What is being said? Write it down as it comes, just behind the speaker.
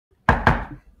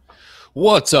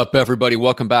What's up, everybody?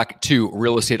 Welcome back to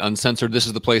Real Estate Uncensored. This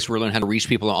is the place where we learn how to reach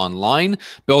people online,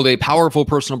 build a powerful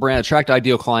personal brand, attract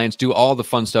ideal clients, do all the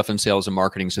fun stuff in sales and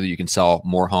marketing so that you can sell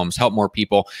more homes, help more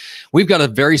people. We've got a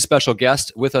very special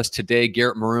guest with us today.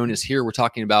 Garrett Maroon is here. We're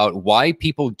talking about why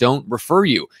people don't refer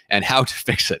you and how to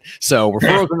fix it. So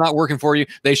referrals are not working for you.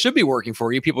 They should be working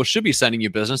for you. People should be sending you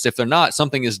business. If they're not,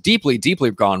 something is deeply, deeply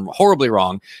gone horribly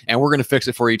wrong. And we're going to fix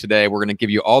it for you today. We're going to give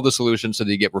you all the solutions so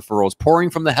that you get referrals pouring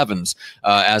from the heavens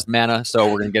as manna. So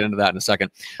we're going to get into that in a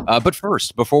second. But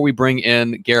first, before we bring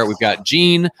in Garrett, we've got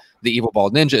Gene, the Evil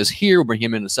Bald Ninja, is here. We'll bring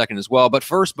him in a second as well. But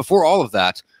first, before all of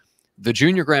that, the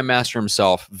Junior Grandmaster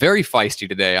himself, very feisty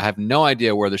today. I have no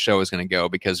idea where the show is going to go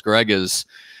because Greg is,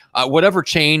 whatever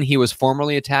chain he was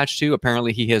formerly attached to,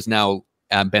 apparently he has now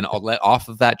been let off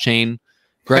of that chain.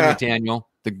 Greg McDaniel,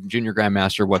 the Junior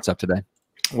Grandmaster, what's up today?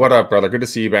 What up, brother? Good to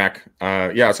see you back.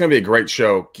 Yeah, it's going to be a great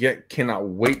show. Cannot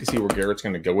wait to see where Garrett's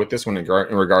going to go with this one in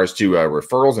regards to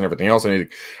referrals and everything else. I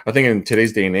think in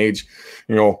today's day and age,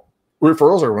 you know,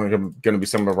 referrals are going to be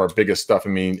some of our biggest stuff. I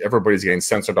mean, everybody's getting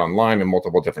censored online in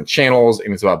multiple different channels,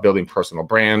 and it's about building personal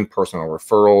brand, personal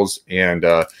referrals. And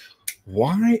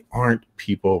why aren't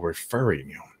people referring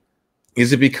you?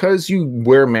 Is it because you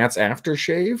wear Matt's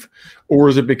aftershave, or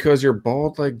is it because you're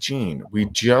bald like Gene? We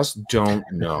just don't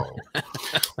know.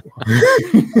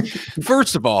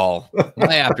 First of all,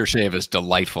 my aftershave is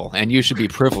delightful, and you should be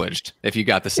privileged if you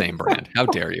got the same brand. How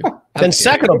dare you? Then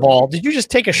second of all, did you just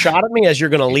take a shot at me as you're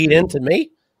going to lead into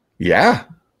me? Yeah.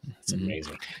 It's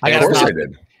amazing. Of course I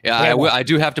did. Yeah, I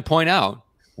do have to point out,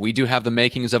 we do have the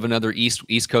makings of another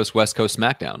East Coast, West Coast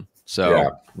SmackDown.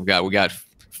 So we got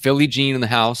Philly Gene in the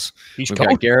house. We've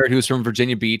got Garrett, who's from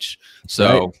Virginia Beach.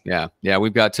 So yeah,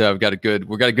 we've got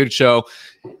a good show.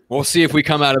 We'll see if we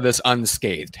come out of this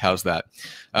unscathed. How's that?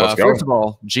 First of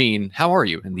all, Gene, how are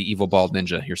you in the Evil Bald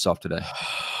Ninja yourself today?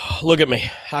 Look at me.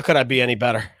 How could I be any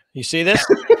better? You see this?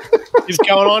 What's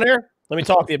going on here? Let me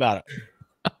talk to you about it.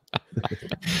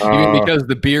 You mean because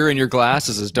the beer in your glass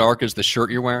is as dark as the shirt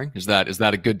you're wearing? Is that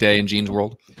a good day in Gene's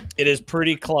world? It is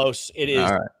pretty close. It is.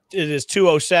 All right. It is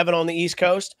 2:07 on the East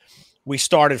Coast. We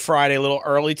started Friday a little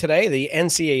early today. The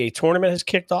NCAA tournament has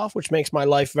kicked off, which makes my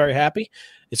life very happy.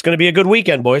 It's going to be a good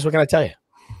weekend, boys. What can I tell you?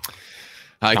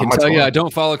 I can tell you I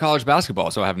don't follow college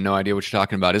basketball, so I have no idea what you're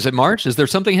talking about. Is it March? Is there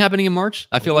something happening in March?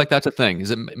 I feel like that's a thing.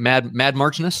 Is it Mad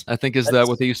Marchness? I think is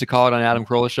what they used to call it on Adam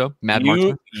Carolla's show. Mad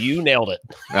Marchness? You nailed it.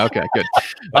 Okay, good.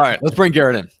 All right, let's bring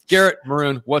Garrett in. Garrett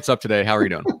Maroon, what's up today? How are you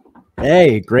doing?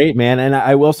 Hey, great, man. And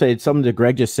I will say something that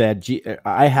Greg just said.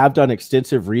 I have done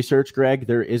extensive research, Greg.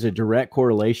 There is a direct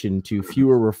correlation to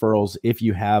fewer referrals if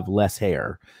you have less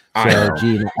hair. So,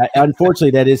 Gene, unfortunately,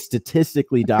 that is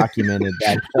statistically documented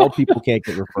that all people can't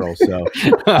get referrals. So,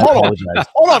 I apologize.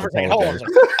 Hold on for a second.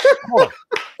 Hold on.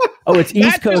 Oh, it's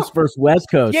East Coast versus West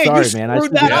Coast. Yeah, sorry, man. I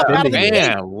should be defending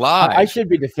you. I should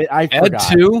be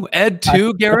defending. Ed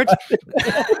too, Garrett.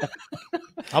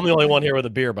 I'm the only one here with a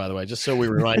beer, by the way, just so we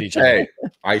remind each other. Hey,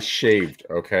 I shaved.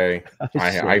 Okay, I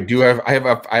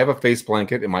have a face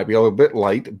blanket. It might be a little bit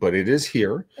light, but it is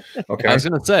here. Okay, I was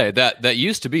going to say that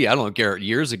used to be. I don't know, Garrett.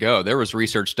 Years ago, there was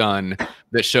research done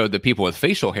that showed that people with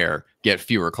facial hair get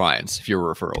fewer clients,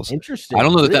 fewer referrals. Interesting. I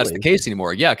don't know that that's the case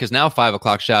anymore. Yeah, because now 5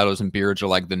 o'clock shadows and beards are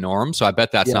like the norm. So I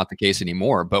bet that's not the case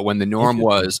anymore. But when the norm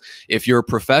was, if you're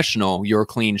professional, you're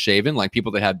clean shaven. Like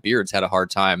people that had beards had a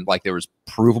hard time. Like there was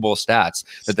provable stats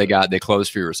that they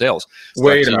closed fewer sales. So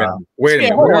wait a minute.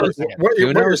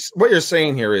 What you're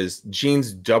saying here is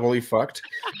Gene's doubly fucked.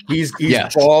 He's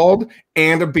bald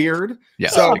and a beard. Yeah,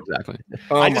 so, exactly.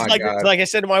 Oh my God. Like I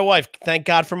said to my wife, thank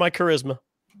God for my charisma.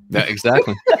 Yeah,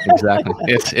 exactly.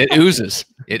 It oozes.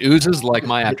 It oozes like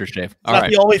my aftershave. All right.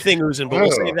 Not the only thing oozing, but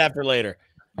we'll save that for later.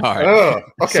 All right.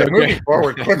 Okay, so, moving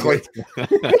forward quickly.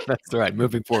 That's right.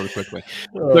 Moving forward quickly.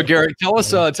 So, Garrett, tell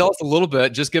us a little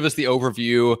bit. Just give us the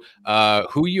overview.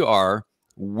 Who you are,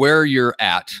 where you're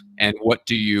at, and what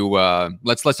do you?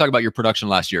 Let's talk about your production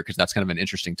last year because that's kind of an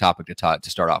interesting topic to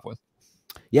start off with.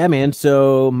 Yeah, man.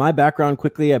 So my background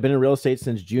quickly. I've been in real estate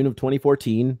since June of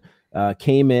 2014.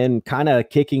 Came in kind of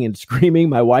kicking and screaming.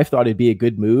 My wife thought it'd be a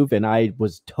good move, and I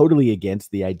was totally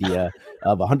against the idea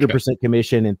of 100%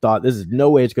 commission and thought this is no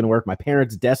way it's going to work. My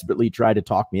parents desperately tried to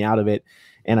talk me out of it,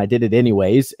 and I did it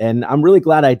anyways. And I'm really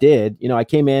glad I did. You know, I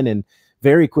came in and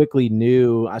very quickly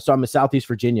knew, so I'm a Southeast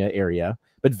Virginia area,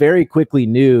 but very quickly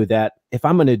knew that if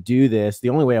I'm going to do this, the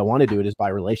only way I want to do it is by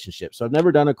relationship. So I've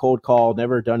never done a cold call,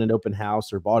 never done an open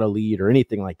house or bought a lead or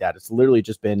anything like that. It's literally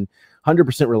just been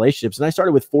 100% relationships. And I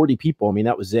started with 40 people. I mean,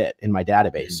 that was it in my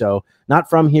database. So not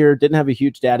from here, didn't have a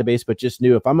huge database, but just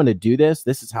knew if I'm going to do this,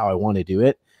 this is how I want to do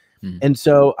it. And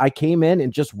so I came in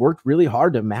and just worked really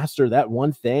hard to master that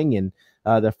one thing. And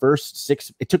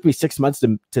it took me 6 months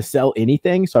to sell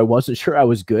anything. So I wasn't sure I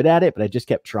was good at it, but I just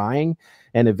kept trying.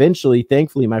 And eventually,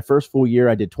 thankfully, my first full year,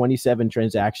 I did 27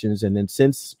 transactions. And then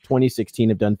since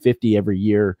 2016, I've done 50 every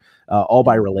year, all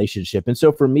by relationship. And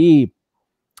so for me,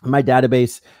 my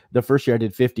database, the first year I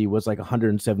did 50 was like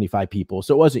 175 people.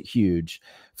 So it wasn't huge.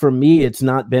 For me, it's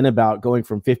not been about going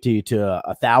from 50 to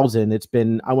 1,000. It's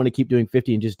been, I want to keep doing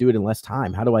 50 and just do it in less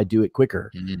time. How do I do it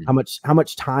quicker? How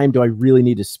much time do I really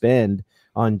need to spend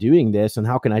on doing this, and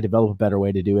how can I develop a better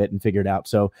way to do it and figure it out?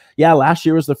 So yeah, last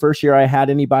year was the first year I had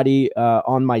anybody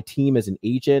on my team as an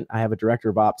agent. I have a director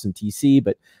of ops and TC,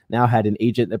 but now had an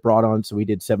agent that brought on. So we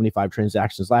did 75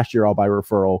 transactions last year, all by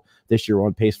referral. This year we're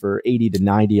on pace for 80 to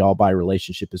 90, all by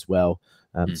relationship as well.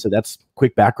 So that's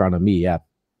quick background on me. Yeah.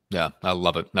 Yeah, I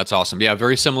love it. That's awesome. Yeah,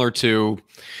 very similar to,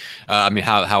 I mean,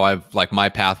 how I've like my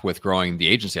path with growing the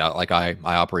agency. I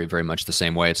operate very much the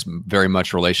same way. It's very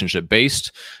much relationship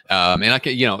based, and I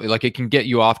can, like it can get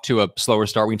you off to a slower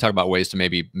start. We can talk about ways to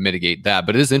maybe mitigate that.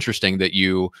 But it is interesting that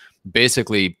you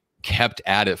basically kept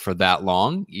at it for that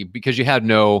long because you had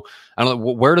no, I don't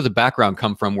know, where did the background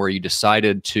come from where you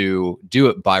decided to do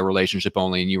it by relationship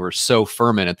only, and you were so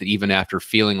firm in it that even after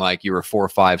feeling like you were 4,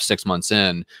 5, 6 months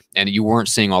in and you weren't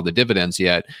seeing all the dividends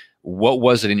yet, what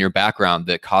was it in your background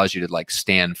that caused you to like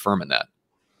stand firm in that?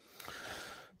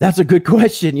 That's a good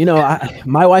question.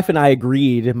 My wife and I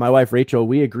agreed, my wife, Rachel,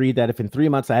 we agreed that if in 3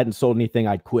 months I hadn't sold anything,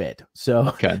 I'd quit.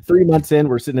 So 3 months in,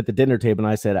 we're sitting at the dinner table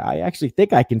and I said, I actually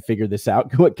think I can figure this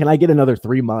out. Can I get another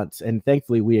 3 months? And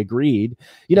thankfully we agreed,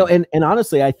 and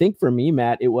honestly, I think for me,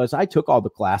 Matt, it was, I took all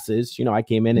the classes, I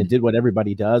came in and did what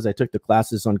everybody does. I took the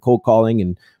classes on cold calling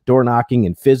and door knocking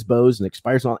and FSBOs and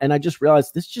expires. And I just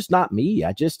realized this is just not me.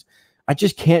 I just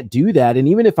can't do that. And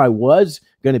even if I was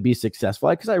going to be successful,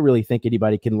 because I really think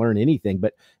anybody can learn anything,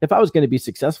 but if I was going to be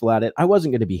successful at it, I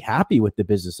wasn't going to be happy with the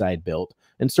business I had built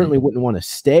and certainly wouldn't want to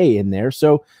stay in there.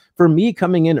 So for me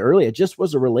coming in early, I just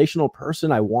was a relational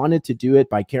person. I wanted to do it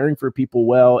by caring for people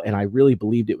well, and I really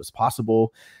believed it was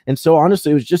possible. And so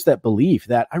honestly, it was just that belief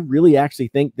that I really actually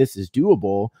think this is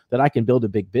doable, that I can build a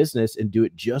big business and do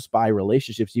it just by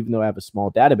relationships, even though I have a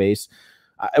small database.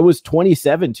 I was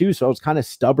 27 too, so I was kind of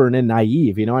stubborn and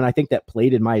naive, and I think that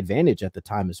played in my advantage at the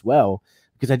time as well,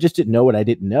 because I just didn't know what I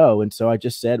didn't know. And so I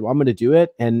just said, well, I'm going to do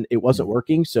it. And it wasn't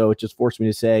working. So it just forced me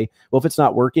to say, well, if it's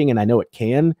not working and I know it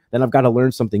can, then I've got to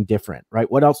learn something different, right?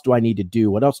 What else do I need to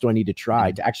do? What else do I need to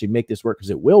try to actually make this work?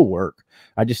 Because it will work.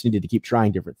 I just needed to keep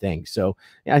trying different things. So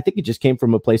yeah, I think it just came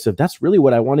from a place of, that's really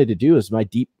what I wanted to do, is my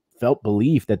deep felt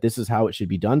belief that this is how it should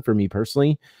be done for me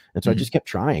personally. And so I just kept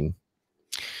trying.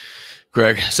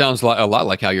 Greg, sounds like a lot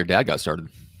like how your dad got started.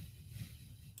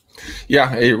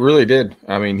 Yeah, it really did.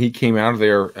 I mean, he came out of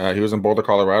there. He was in Boulder,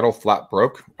 Colorado, flat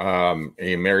broke.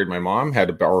 He married my mom, had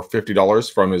to borrow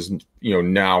 $50 from his,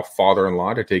 now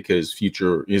father-in-law to take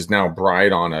his now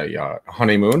bride on a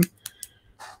honeymoon.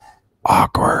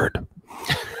 Awkward.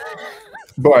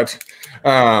 But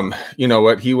you know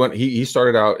what? He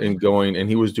started out and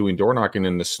he was doing door knocking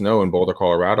in the snow in Boulder,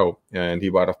 Colorado, and he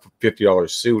bought a $50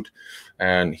 suit.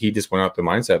 And he just went out the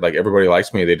mindset, like, everybody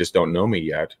likes me, they just don't know me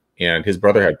yet. And his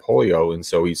brother had polio. And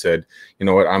so he said, you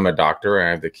know what, I'm a doctor,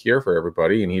 I have the cure for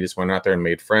everybody. And he just went out there and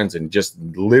made friends. And just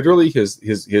literally his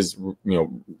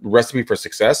recipe for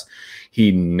success,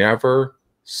 he never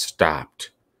stopped.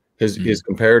 His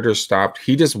competitors stopped.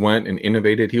 He just went and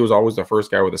innovated. He was always the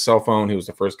first guy with a cell phone. He was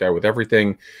the first guy with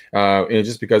everything. And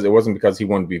just because it wasn't because he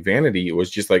wanted to be vanity, it was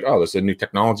just like, oh, this is a new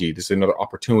technology. This is another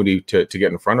opportunity to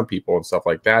get in front of people and stuff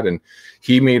like that. And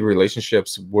he made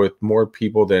relationships with more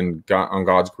people than on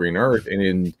God's green earth.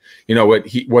 And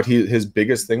his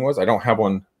biggest thing was, I don't have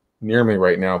one near me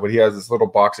right now, but he has this little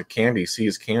box of candy.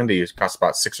 His candy, it costs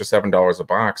about $6 or $7 a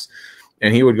box.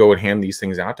 And he would go and hand these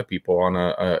things out to people on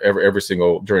every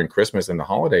single during Christmas and the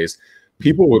holidays.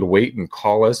 People would wait and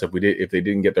call us if they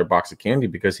didn't get their box of candy,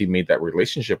 because he made that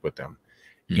relationship with them.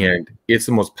 And it's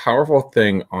the most powerful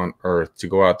thing on earth to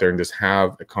go out there and just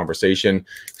have a conversation,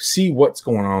 see what's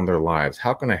going on in their lives.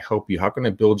 How can I help you? How can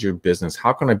I build your business?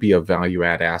 How can I be a value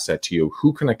add asset to you?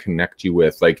 Who can I connect you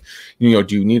with? Like, do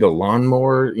you need a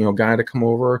lawnmower, guy to come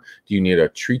over? Do you need a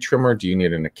tree trimmer? Do you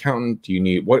need an accountant? Do you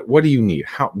need, what do you need?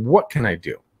 What can I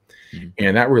do?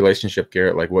 And that relationship,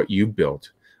 Garrett, like what you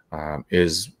built,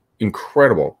 is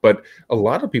incredible. But a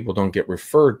lot of people don't get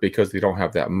referred because they don't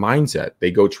have that mindset. They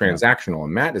go transactional.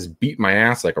 And Matt has beat my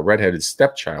ass like a redheaded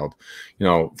stepchild,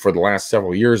 for the last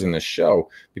several years in this show,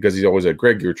 because he's always like,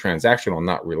 Greg, you're transactional,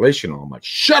 not relational. I'm like,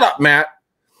 shut up, Matt.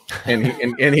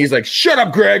 And he's like, shut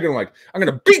up, Greg. And I'm like, I'm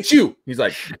gonna beat you. He's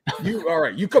like, all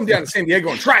right, you come down to San Diego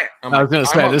and try it. I was gonna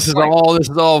say this is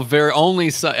all very only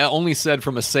said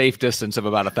from a safe distance of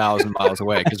about 1,000 miles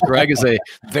away, because Greg is a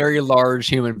very large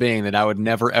human being that I would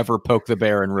never ever poke the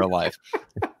bear in real life.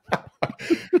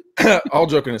 All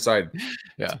joking aside,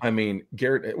 yeah. I mean,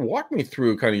 Garrett, walk me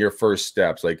through kind of your first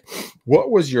steps. Like,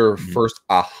 what was your first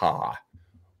aha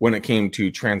when it came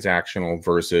to transactional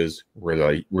versus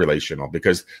relational?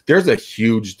 Because there's a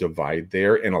huge divide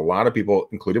there, and a lot of people,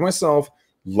 including myself,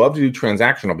 love to do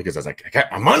transactional because I was like, I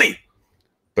got my money.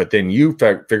 But then you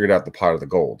figured out the pot of the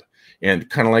gold, and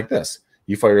kind of like this,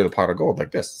 you fire the pot of gold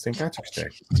like this. St. Patrick's Day.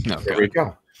 There we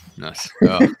go. Nice.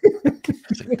 Oh.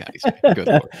 Good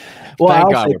Lord.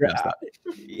 Well, Thank God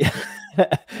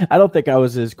I don't think I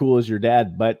was as cool as your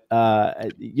dad, but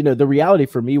the reality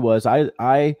for me was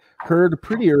I heard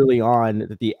pretty early on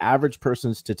that the average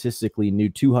person statistically knew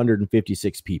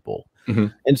 256 people. Mm-hmm.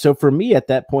 And so for me at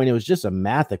that point, it was just a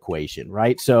math equation,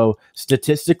 right? So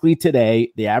statistically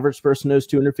today, the average person knows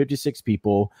 256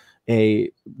 people.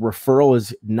 A referral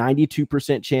is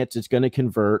 92% chance it's going to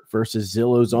convert versus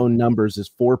Zillow's own numbers is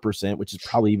 4%, which is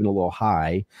probably even a little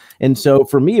high. And so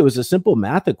for me, it was a simple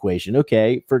math equation.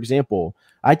 Okay, for example,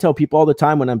 I tell people all the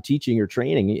time when I'm teaching or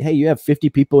training, hey, you have 50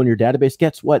 people in your database.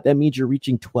 Guess what? That means you're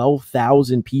reaching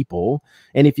 12,000 people.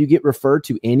 And if you get referred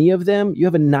to any of them, you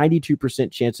have a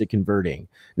 92% chance of converting.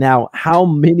 Now, how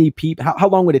many people, how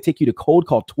long would it take you to cold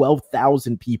call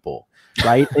 12,000 people?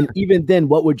 Right. And even then,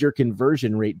 what would your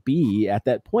conversion rate be at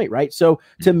that point? Right. So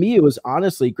to me, it was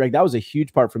honestly, Greg, that was a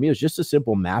huge part for me. It was just a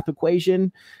simple math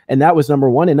equation. And that was number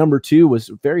one. And number two was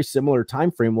very similar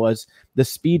time frame, was the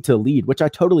speed to lead, which I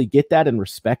totally get that and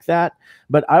respect that.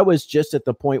 But I was just at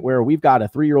the point where we've got a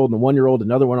 3-year-old and a 1-year-old,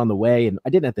 another one on the way. And I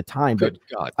didn't at the time, but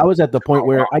I was at the point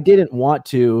where I didn't want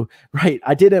to,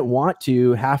 I didn't want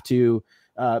to have to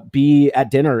be at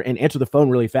dinner and answer the phone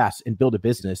really fast and build a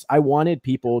business. I wanted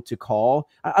people to call.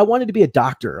 I wanted to be a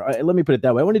doctor. Let me put it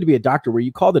that way. I wanted to be a doctor where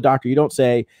you call the doctor. You don't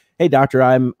say, hey, doctor,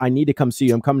 I need to come see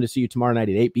you. I'm coming to see you tomorrow night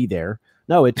at 8. Be there.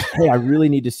 No, it's, hey, I really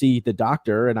need to see the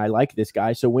doctor and I like this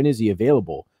guy. So when is he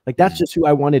available? Like, that's just who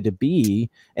I wanted to be.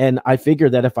 And I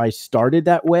figured that if I started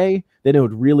that way, then it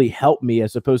would really help me,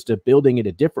 as opposed to building it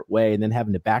a different way and then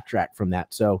having to backtrack from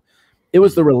that. So it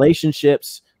was the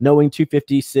relationships, knowing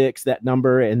 256, that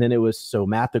number. And then it was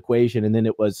math equation. And then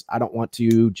it was, I don't want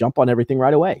to jump on everything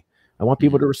right away. I want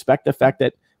people to respect the fact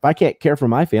that if I can't care for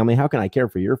my family, how can I care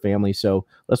for your family? So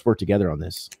let's work together on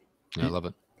this. I love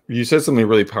it. You said something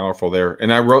really powerful there.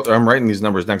 And I'm writing these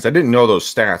numbers down because I didn't know those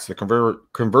stats. The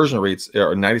conversion rates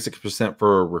are 96%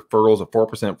 for referrals and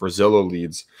 4% for Zillow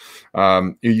leads.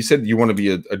 You said you want to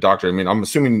be a doctor. I mean, I'm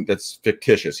assuming that's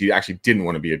fictitious. You actually didn't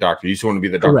want to be a doctor. You just want to be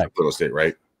the doctor of real estate,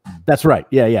 right? That's right.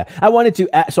 Yeah. I wanted to.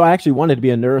 So I actually wanted to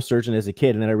be a neurosurgeon as a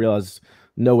kid. And then I realized,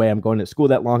 no way I'm going to school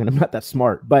that long and I'm not that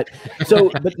smart. But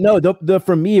no,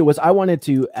 for me, it was, I wanted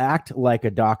to act like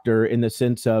a doctor in the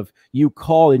sense of you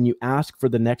call and you ask for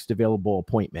the next available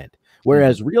appointment.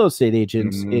 Whereas real estate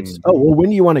agents, it's, oh, well, when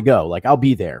do you want to go? Like, I'll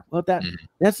be there. Well,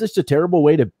 that's just a terrible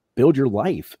way to build your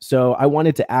life. So I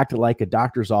wanted to act like a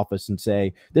doctor's office and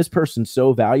say, this person's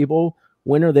so valuable.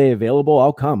 When are they available?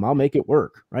 I'll come. I'll make it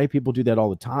work. Right? People do that all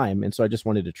the time. And so I just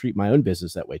wanted to treat my own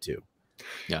business that way too.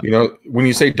 Yeah. You know, when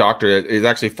you say doctor, it's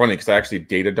actually funny because I actually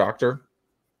date a doctor.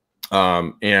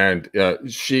 I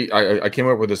came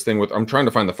up with this thing with, I'm trying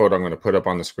to find the photo I'm going to put up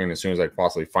on the screen as soon as I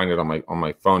possibly find it on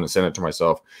my phone and send it to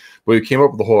myself. But we came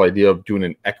up with the whole idea of doing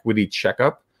an equity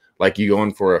checkup, like you go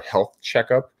in for a health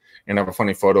checkup, and have a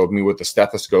funny photo of me with the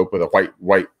stethoscope with a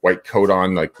white coat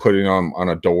on, like putting on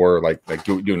a door, like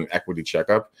doing an equity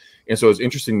checkup. And so it's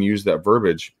interesting to use that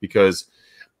verbiage because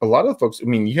a lot of folks, I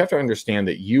mean, you have to understand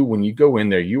that when you go in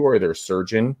there, you are their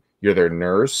surgeon, you're their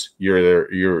nurse, you're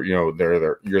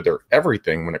their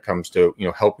everything when it comes to,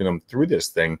 helping them through this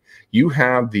thing. You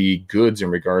have the goods in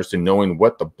regards to knowing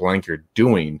what the blank you're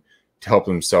doing to help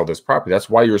them sell this property. That's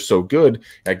why you're so good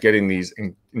at getting these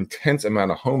intense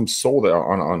amount of homes sold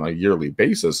on a yearly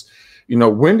basis.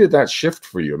 When did that shift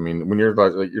for you? I mean, when you're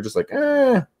just like,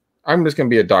 I'm just going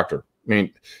to be a doctor. I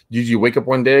mean, did you wake up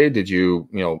one day? Did you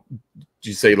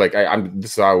say like,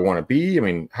 this is how I want to be? I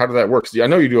mean, how did that work? I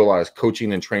know you do a lot of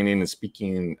coaching and training and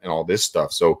speaking and all this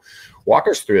stuff. So walk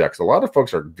us through that, because a lot of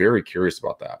folks are very curious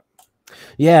about that.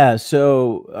 Yeah.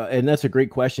 So, and that's a great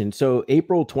question. So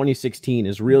April 2016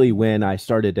 is really when I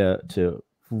started to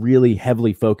really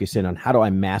heavily focus in on how do I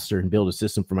master and build a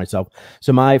system for myself.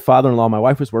 So my father-in-law, my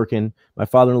wife was working, my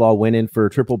father-in-law went in for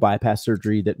triple bypass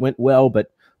surgery that went well,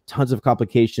 but tons of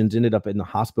complications, ended up in the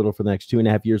hospital for the next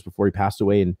 2.5 years before he passed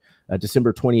away in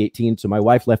December 2018. So my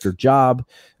wife left her job.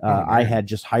 I had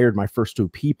just hired my first 2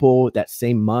 people that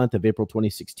same month of April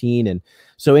 2016. And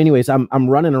so anyways, I'm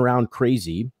running around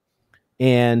crazy.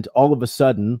 And all of a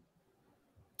sudden,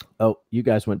 oh, you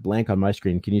guys went blank on my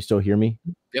screen. Can you still hear me?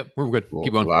 Yep, we're good.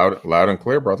 Keep going. Loud and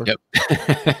clear, brother.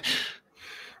 Yep.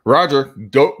 Roger,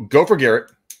 go for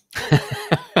Garrett.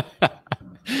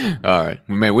 All right.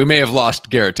 We may have lost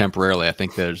Garrett temporarily. I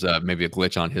think there's maybe a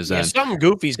glitch on his end. Something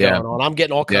goofy's going on. I'm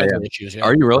getting all kinds of issues.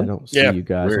 Are you really? I don't see you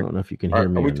guys. Weird. I don't know if you can hear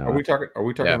me or not. Are we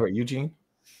talking about Eugene?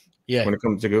 Yeah. When it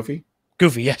comes to Goofy?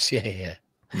 Goofy, yes. Yeah.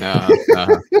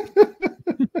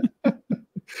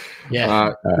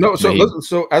 Yeah. No.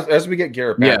 So as we get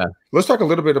Garrett back, let's talk a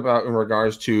little bit about in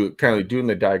regards to kind of doing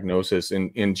the diagnosis.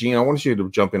 And Gene, I want you to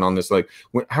jump in on this. Like,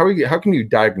 how can you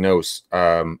diagnose,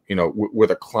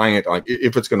 with a client, like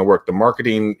if it's going to work, the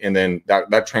marketing, and then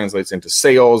that translates into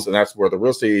sales, and that's where the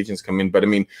real estate agents come in. But I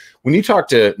mean, when you talk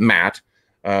to Matt,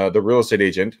 the real estate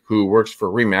agent who works for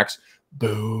Remax,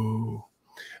 boo,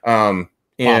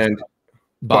 and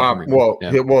Bob. Well,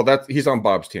 he's on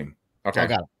Bob's team. Okay. I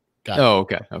got it. Oh,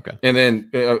 okay. And then,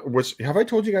 which have I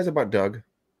told you guys about Doug?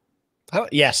 Oh,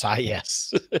 yes.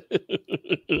 Yes.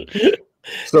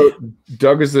 So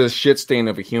Doug is the shit stain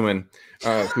of a human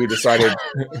who decided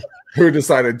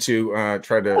to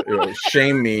try to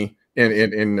shame me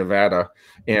in Nevada,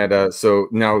 and so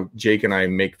now Jake and I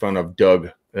make fun of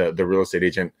Doug, the real estate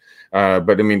agent.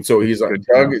 But I mean, so he's like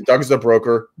Doug's the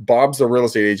broker, Bob's the real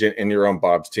estate agent, and you're on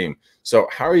Bob's team. So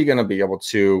how are you going to be able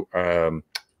to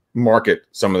market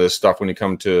some of this stuff when you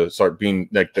come to start being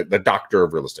like the doctor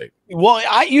of real estate? Well,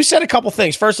 you said a couple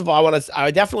things. First of all,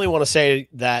 I definitely want to say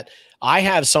that I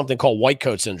have something called white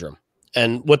coat syndrome.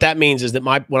 And what that means is that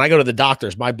when I go to the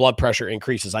doctors, my blood pressure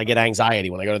increases. I get anxiety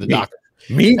when I go to the doctor.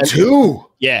 Me too.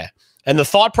 Yeah. And the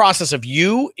thought process of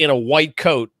you in a white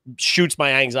coat shoots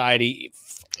my anxiety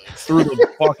through the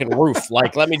fucking roof.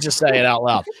 Like, let me just say it out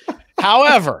loud.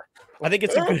 However, I think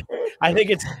it's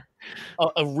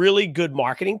a really good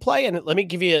marketing play. And let me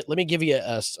give you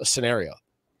a scenario.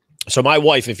 So my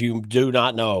wife, if you do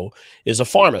not know, is a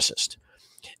pharmacist.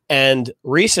 And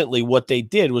recently what they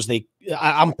did was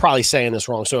I'm probably saying this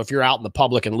wrong. So if you're out in the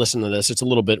public and listen to this, it's a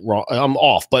little bit wrong. I'm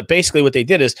off. But basically what they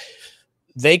did is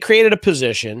they created a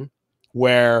position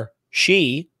where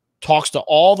she talks to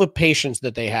all the patients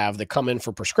that they have that come in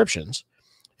for prescriptions.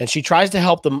 And she tries to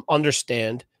help them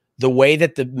understand the way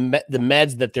that the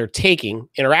meds that they're taking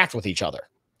interact with each other.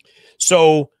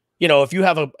 So, if you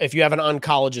have an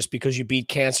oncologist because you beat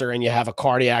cancer, and you have a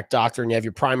cardiac doctor, and you have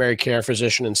your primary care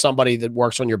physician and somebody that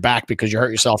works on your back because you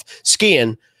hurt yourself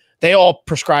skiing, they all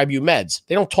prescribe you meds.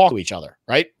 They don't talk to each other,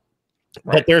 right?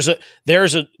 But there's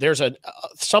a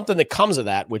something that comes of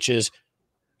that, which is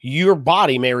your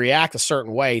body may react a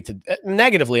certain way to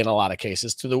negatively in a lot of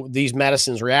cases to these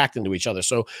medicines reacting to each other.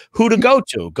 So who to go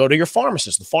to? Go to your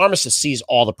pharmacist. The pharmacist sees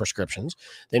all the prescriptions.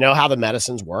 They know how the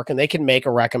medicines work, and they can make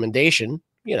a recommendation,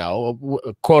 a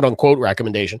quote unquote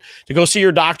recommendation to go see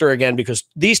your doctor again, because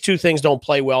these two things don't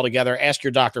play well together. Ask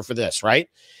your doctor for this. Right.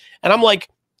 And I'm like,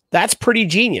 that's pretty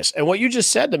genius. And what you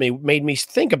just said to me made me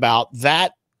think about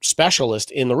that specialist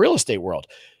in the real estate world.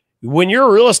 When you're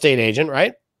a real estate agent,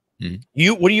 right?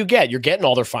 What do you get? You're getting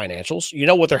all their financials. You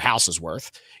know what their house is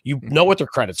worth. You know what their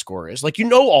credit score is. Like,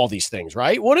 all these things,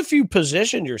 right? What if you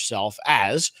positioned yourself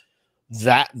as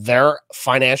their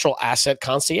financial asset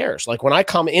concierge? Like, when I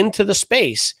come into the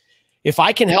space, if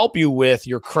I can help you with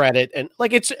your credit, and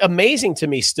like, it's amazing to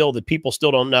me still that people still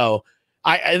don't know.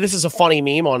 This is a funny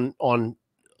meme on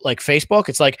like Facebook.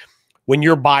 It's like when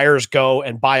your buyers go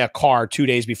and buy a car 2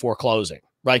 days before closing.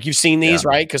 Like, you've seen these,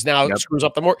 right? Because now it screws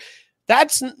up the more.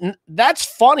 That's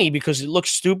funny because it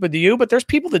looks stupid to you, but there's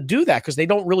people that do that because they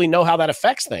don't really know how that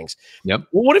affects things. Yep.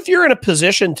 Well, what if you're in a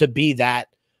position to be that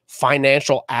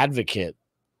financial advocate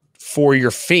for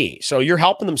your fee? So you're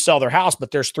helping them sell their house,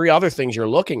 but there's 3 other things you're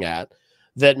looking at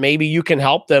that maybe you can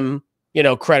help them,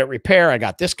 credit repair. I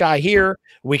got this guy here.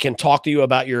 We can talk to you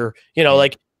about your,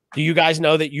 like, do you guys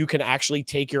know that you can actually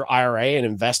take your IRA and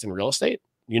invest in real estate?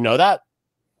 You know that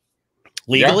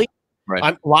legally? Yeah.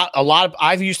 Right.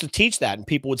 I've used to teach that, and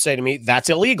people would say to me, that's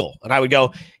illegal. And I would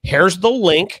go, here's the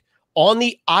link on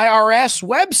the IRS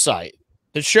website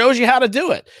that shows you how to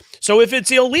do it. So if it's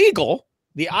illegal,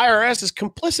 the IRS is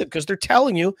complicit because they're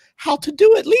telling you how to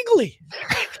do it legally.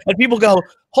 And people go,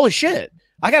 holy shit,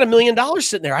 I got $1 million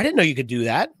sitting there. I didn't know you could do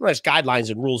that. Well, there's guidelines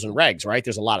and rules and regs, right?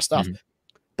 There's a lot of stuff.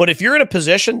 But if you're in a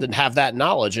position to have that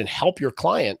knowledge and help your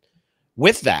client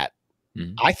with that,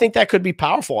 I think that could be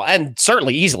powerful and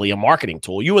certainly easily a marketing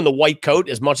tool. You in the white coat,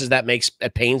 as much as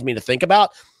it pains me to think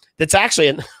about, That's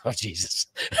actually oh, Jesus.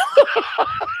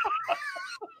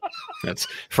 That's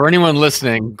for anyone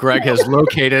listening. Greg has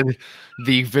located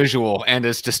the visual, and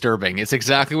it's disturbing. It's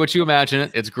exactly what you imagine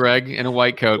it. It's Greg in a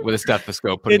white coat with a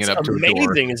stethoscope putting it up to a door. It's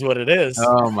amazing, is what it is.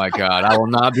 Oh my God! I will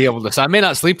not be able to. I may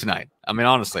not sleep tonight. I mean,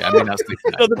 honestly, I may not sleep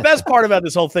tonight. So the best part about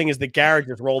this whole thing is that Garrett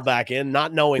just rolled back in,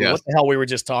 not knowing what the hell we were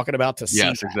just talking about. To see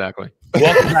yes, exactly.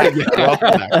 Welcome back.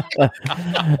 Welcome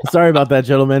back. Sorry about that,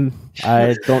 gentlemen.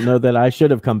 I don't know that I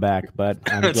should have come back, but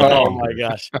oh my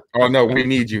gosh! Oh no, we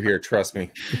need you here. Trust me.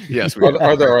 Yes.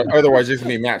 Otherwise, there's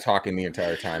gonna be Matt talking the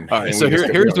entire time. All right. So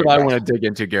here's what I want to dig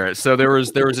into, Garrett. So there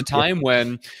was a time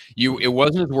when it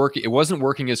wasn't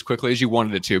working as quickly as you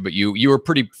wanted it to, but you were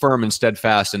pretty firm and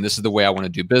steadfast. And this is the way I want to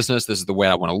do business. This is the way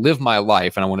I want to live my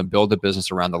life, and I want to build a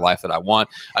business around the life that I want.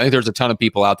 I think there's a ton of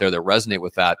people out there that resonate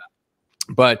with that.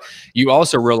 But you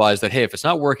also realize that, hey, if it's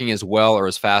not working as well or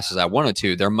as fast as I wanted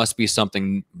to, there must be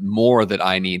something more that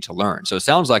I need to learn. So it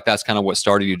sounds like that's kind of what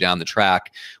started you down the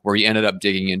track, where you ended up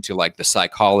digging into like the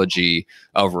psychology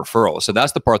of referrals. So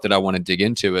that's the part that I want to dig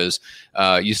into is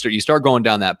you start going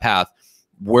down that path.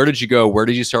 Where did you go? Where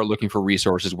did you start looking for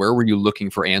resources? Where were you looking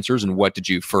for answers? And what did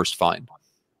you first find?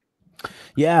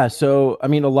 Yeah. So, I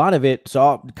mean, a lot of it, so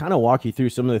I'll kind of walk you through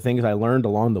some of the things I learned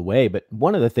along the way. But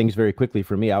one of the things very quickly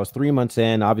for me, I was 3 months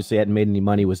in, obviously I hadn't made any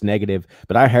money, was negative,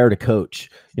 but I hired a coach.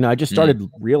 You know, I just started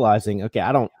realizing, okay,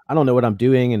 I don't know what I'm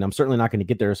doing, and I'm certainly not going to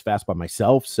get there as fast by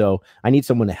myself. So I need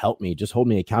someone to help me, just hold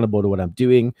me accountable to what I'm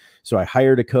doing. So I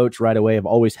hired a coach right away. I've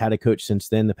always had a coach since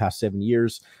then, the past 7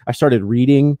 years. I started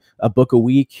reading a book a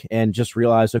week and just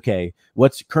realized, okay,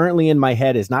 what's currently in my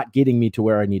head is not getting me to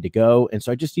where I need to go. And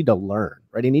so I just need to learn,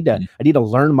 right? I need to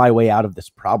learn my way out of this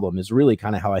problem is really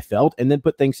kind of how I felt, and then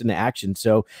put things into action.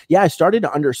 So yeah, I started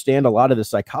to understand a lot of the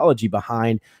psychology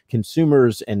behind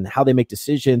consumers and how they make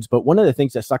decisions. But one of the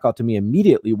things that stuck out to me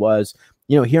immediately was,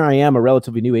 you know, here I am, a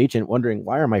relatively new agent, wondering,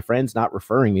 why are my friends not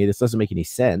referring me? This doesn't make any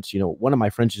sense. You know, one of my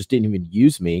friends just didn't even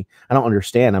use me. I don't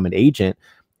understand. I'm an agent.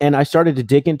 And I started to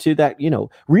dig into that, you know,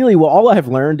 really, well, all I've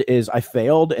learned is I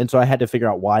failed. And so I had to figure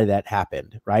out why that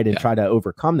happened, right? And try to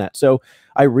overcome that. So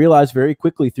I realized very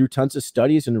quickly through tons of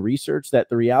studies and research that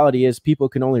the reality is people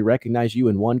can only recognize you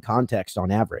in one context on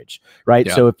average, right?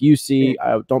 So if you see,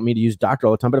 I don't mean to use doctor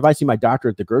all the time, but if I see my doctor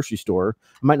at the grocery store,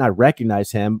 I might not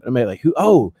recognize him. I might be like, who?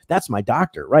 Oh, that's my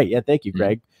doctor, right? Yeah, thank you,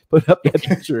 Greg. Put up that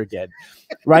picture again,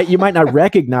 right? You might not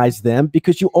recognize them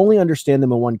because you only understand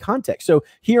them in one context. So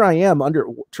here I am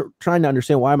trying to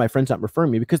understand why my friends not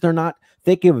referring me, because they're not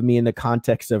thinking of me in the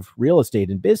context of real estate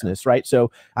and business, right?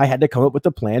 So I had to come up with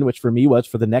a plan, which for me was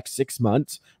for the next 6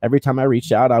 months, every time I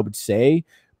reached out, I would say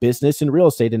business and real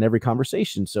estate in every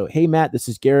conversation. So, hey, Matt, this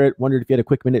is Garrett. Wondered if you had a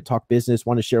quick minute to talk business,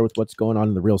 want to share with what's going on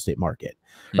in the real estate market,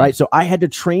 right? So I had to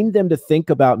train them to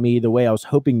think about me the way I was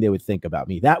hoping they would think about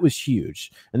me. That was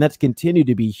huge. And that's continued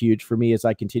to be huge for me as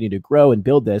I continue to grow and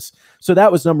build this. So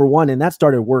that was number one. And that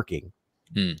started working.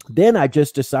 Then I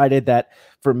just decided that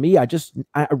for me, I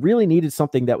really needed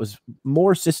something that was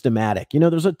more systematic. You know,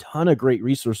 there's a ton of great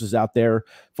resources out there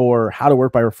for how to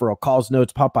work by referral, calls,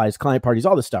 notes, Popeyes, client parties,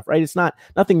 all this stuff, right? It's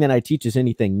nothing that I teach is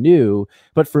anything new,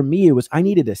 but for me, I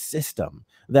needed a system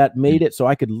that made it so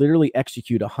I could literally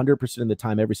execute 100% of the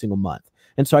time every single month.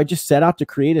 And so I just set out to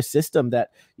create a system that,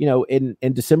 you know, in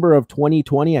December of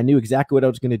 2020, I knew exactly what I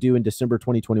was going to do in December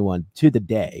 2021 to the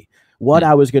day. What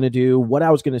I was going to do, what I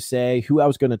was going to say, who I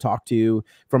was going to talk to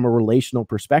from a relational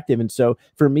perspective. And so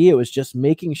for me, it was just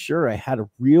making sure I had a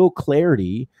real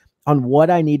clarity on what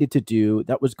I needed to do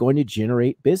that was going to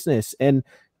generate business. And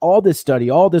all this study,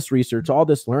 all this research, all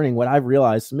this learning, what I've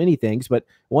realized, many things, but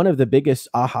one of the biggest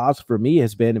ahas for me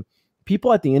has been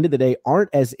people at the end of the day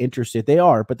aren't as interested. They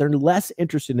are, but they're less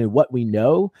interested in what we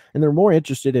know, and they're more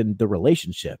interested in the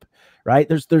relationship, right?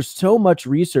 There's so much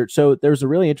research. So there's a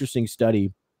really interesting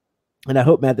study, and I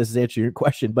hope, Matt, this is answering your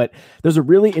question, but there's a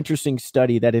really interesting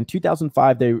study that in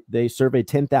 2005, they surveyed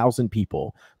 10,000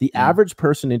 people. The average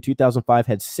person in 2005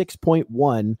 had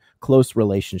 6.1 close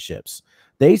relationships.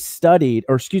 They surveyed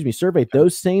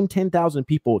those same 10,000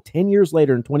 people 10 years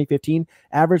later in 2015,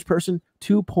 average person,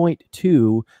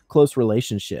 2.2 close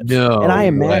relationships. No and I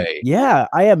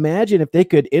imagine if they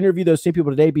could interview those same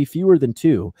people today, be fewer than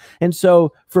 2. And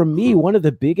so for me, one of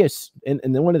the biggest and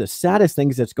then one of the saddest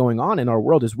things that's going on in our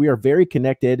world is we are very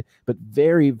connected, but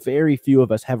very, very few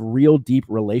of us have real deep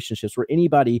relationships where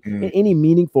anybody in any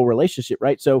meaningful relationship,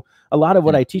 right? So a lot of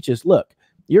what I teach is, look,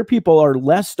 your people are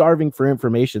less starving for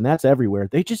information. That's everywhere.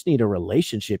 They just need a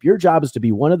relationship. Your job is to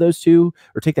be one of those 2,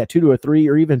 or take that 2 to a 3,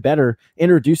 or even better,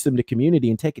 introduce them to community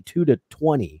and take it 2 to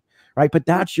 20, right? But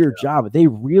that's your job. They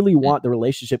really want the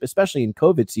relationship, especially in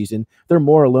COVID season. They're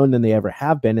more alone than they ever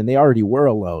have been, and they already were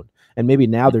alone. And maybe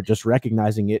now they're just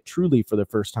recognizing it truly for the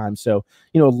first time. So,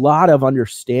 a lot of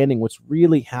understanding what's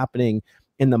really happening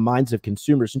in the minds of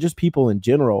consumers and just people in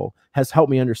general has helped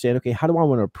me understand, okay, how do I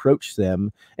want to approach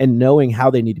them and knowing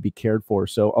how they need to be cared for.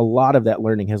 So a lot of that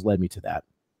learning has led me to that.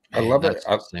 I love it.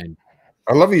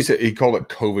 I love that you said, you called it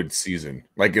COVID season.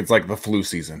 Like it's like the flu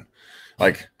season.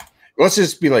 Like, let's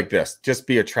just be like this, just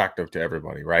be attractive to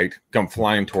everybody, right? Come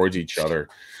flying towards each other.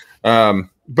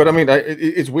 But I mean,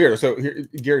 it's weird. So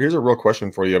Garrett, here's a real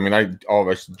question for you. I mean, all of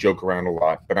us joke around a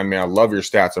lot, but I mean, I love your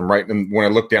stats. I'm right. And when I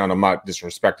look down, I'm not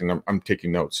disrespecting them. I'm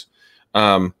taking notes.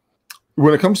 When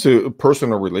it comes to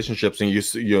personal relationships and the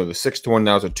 6-to-1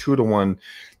 now is a 2-to-1,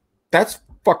 that's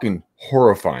fucking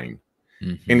horrifying.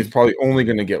 Mm-hmm. And it's probably only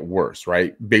going to get worse,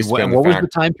 right? Based on what was the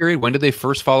time period? When did they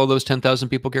first follow those 10,000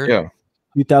 people, Garrett? Yeah.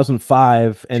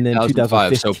 2005 and then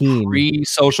 2015. So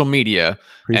pre-social media,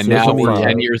 and now we're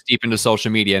 10 years deep into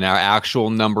social media, and our actual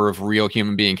number of real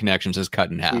human being connections is cut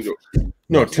in half.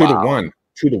 No, 2-to-1.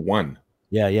 2-to-1.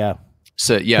 Yeah.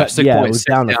 So yeah, 6.6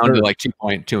 down to like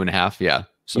 2.2.5. Yeah.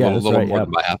 So a little more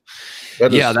than by half.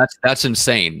 That's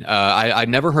insane. I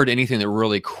never heard anything that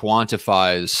really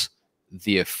quantifies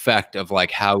the effect of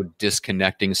like how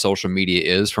disconnecting social media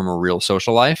is from a real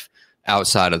social life.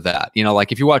 Outside of that,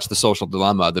 like if you watch The Social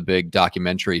Dilemma, the big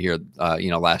documentary here,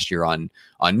 last year on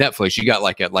Netflix, you got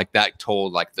like that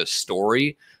told like the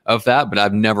story of that, but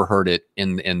I've never heard it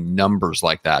in numbers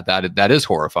like that. That is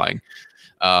horrifying.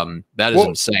 That is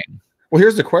insane. Well,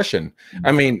 here's the question.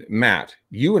 I mean, Matt,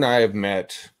 you and I have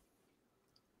met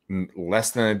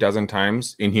less than a dozen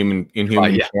times in human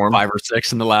form. 5 or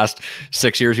 6 in the last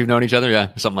 6 years you've known each other. Yeah,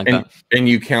 something like that. And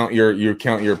you count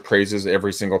your praises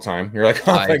every single time. You're like,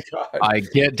 oh my God. I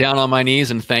get down on my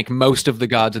knees and thank most of the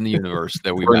gods in the universe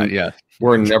that we met. Yeah.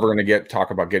 We're never going to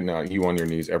talk about getting you on your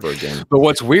knees ever again. But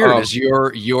what's weird is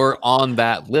you're on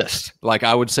that list. Like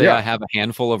I would say I have a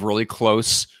handful of really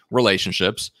close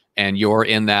relationships, and you're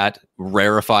in that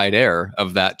rarefied air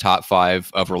of that top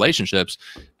 5 of relationships,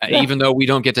 even though we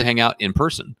don't get to hang out in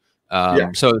person.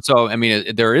 So I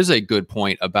mean, there is a good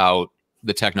point about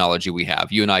the technology we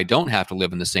have. You and I don't have to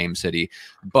live in the same city,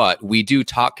 but we do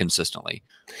talk consistently,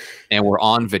 and we're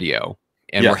on video,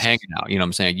 and we're hanging out. You know what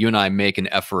I'm saying? You and I make an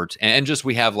effort, and just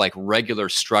we have like regular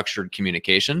structured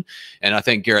communication. And I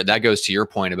think, Garrett, that goes to your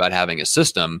point about having a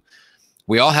system.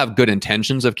 We all have good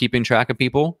intentions of keeping track of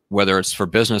people, whether it's for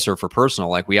business or for personal.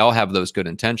 Like we all have those good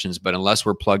intentions, but unless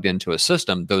we're plugged into a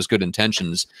system, those good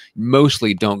intentions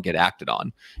mostly don't get acted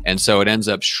on. And so it ends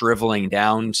up shriveling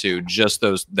down to just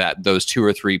those 2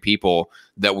 or 3 people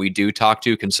that we do talk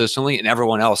to consistently, and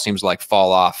everyone else seems like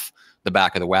fall off the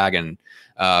back of the wagon.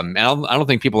 And I don't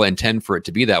think people intend for it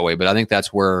to be that way, but I think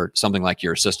that's where something like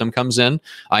your system comes in.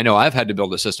 I know I've had to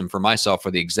build a system for myself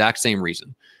for the exact same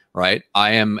reason. Right.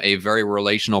 I am a very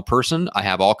relational person. I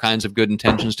have all kinds of good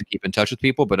intentions to keep in touch with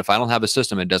people, but if I don't have a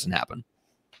system, it doesn't happen.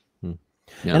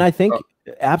 And I think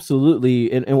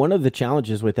absolutely. And one of the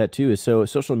challenges with that too is, so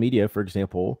social media, for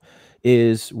example,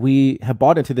 is we have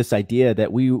bought into this idea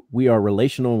that we are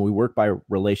relational and we work by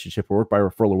relationship or work by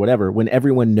referral or whatever, when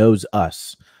everyone knows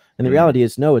us. And the reality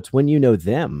is, no, it's when you know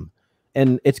them.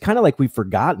 And it's kind of like we've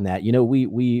forgotten that,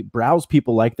 we browse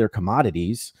people like they're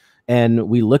commodities. And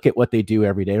we look at what they do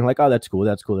every day and we're like, oh, that's cool.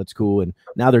 That's cool. That's cool. And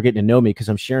now they're getting to know me because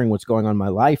I'm sharing what's going on in my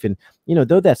life. And,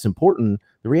 though that's important,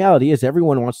 the reality is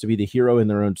everyone wants to be the hero in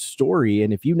their own story.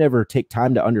 And if you never take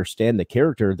time to understand the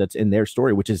character that's in their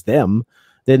story, which is them,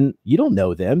 then you don't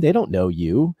know them. They don't know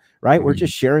you, right? Mm-hmm. We're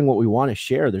just sharing what we want to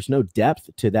share. There's no depth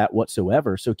to that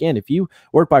whatsoever. So again, if you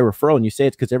work by referral and you say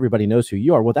it's because everybody knows who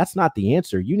you are, well, that's not the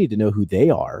answer. You need to know who they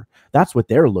are. That's what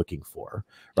they're looking for,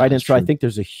 right? That's and so true. I think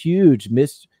there's a huge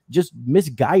just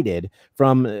misguided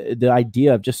from the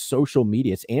idea of just social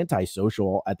media. It's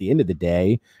antisocial at the end of the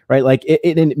day, right? Like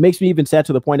it makes me even sad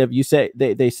to the point of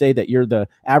they say that you're the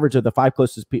average of the 5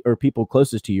 closest people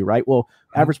closest to you, right? Well,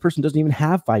 average person doesn't even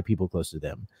have 5 people close to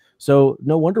them. So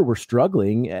no wonder we're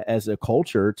struggling as a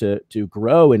culture to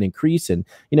grow and increase. And,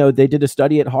 they did a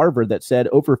study at Harvard that said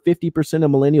over 50% of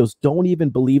millennials don't even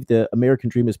believe the American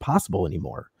dream is possible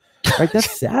anymore. Right?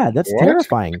 That's sad. That's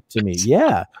terrifying to me.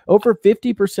 Yeah. Over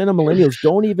 50% of millennials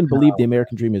don't even believe the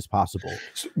American dream is possible.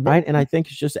 Right. And I think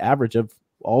it's just average of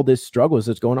all this struggles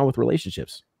that's going on with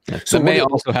relationships. So it may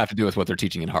also have to do with what they're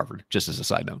teaching in Harvard, just as a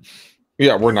side note.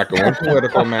 Yeah, we're not going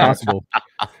political, man.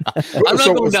 I'm not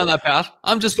going down that path.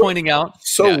 I'm just pointing out.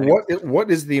 So what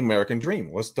is the American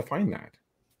dream? Let's define that.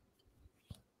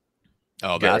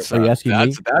 Oh, that's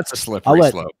a slippery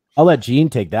slope. I'll let Gene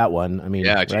take that one. I mean,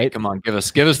 yeah, Gene, right? come on, give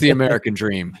us the American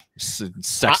dream,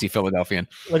 sexy Philadelphian.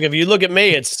 Look, if you look at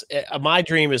me, it's my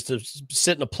dream is to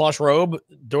sit in a plush robe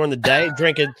during the day,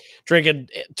 drinking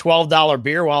 $12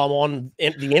 beer while I'm on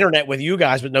the internet with you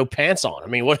guys with no pants on. I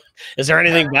mean, what is there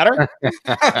anything better?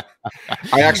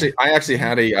 I actually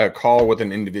had a call with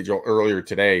an individual earlier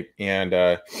today,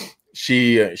 and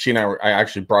she and I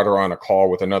actually brought her on a call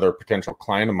with another potential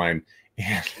client of mine.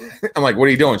 And I'm like, "What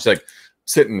are you doing?" She's like,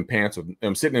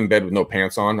 I'm sitting in bed with no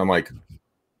pants on. I'm like,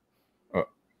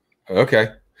 okay,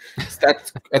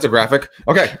 that's a graphic.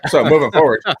 Okay, so moving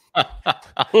forward.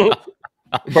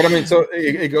 But I mean, so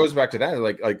it goes back to that.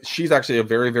 Like she's actually a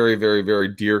very, very, very, very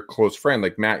dear close friend.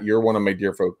 Like Matt, you're one of my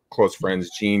dear close friends.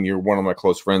 Gene, you're one of my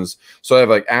close friends. So I have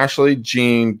like Ashley,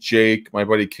 Gene, Jake, my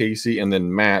buddy Casey, and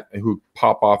then Matt, who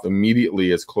pop off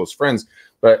immediately as close friends.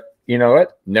 But you know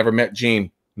what? Never met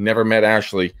Gene, never met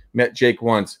Ashley, met Jake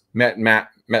once, met Matt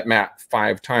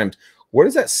 5 times. What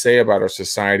does that say about our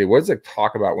society? What does it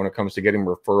talk about when it comes to getting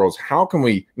referrals? How can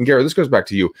we, and Garrett, this goes back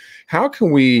to you. How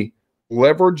can we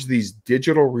leverage these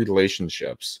digital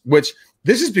relationships, which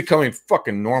this is becoming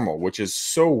fucking normal, which is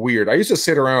so weird. I used to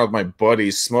sit around with my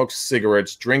buddies, smoke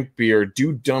cigarettes, drink beer,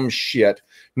 do dumb shit,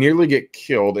 nearly get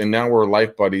killed, and now we're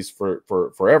life buddies for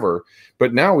forever.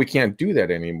 But now we can't do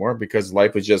that anymore because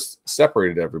life has just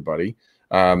separated everybody.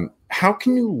 How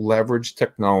can you leverage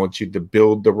technology to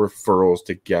build the referrals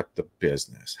to get the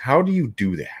business? How do you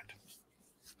do that?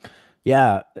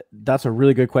 Yeah, that's a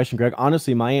really good question, Greg.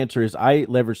 Honestly, my answer is I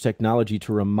leverage technology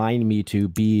to remind me to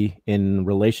be in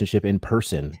relationship in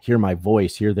person, hear my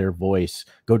voice, hear their voice,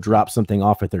 go drop something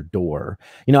off at their door.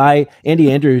 You know,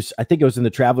 Andy Andrews, I think it was in the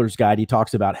Traveler's Guide, he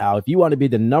talks about how if you want to be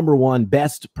the #1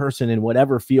 best person in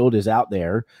whatever field is out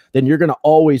there, then you're going to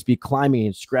always be climbing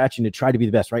and scratching to try to be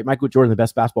the best, right? Michael Jordan, the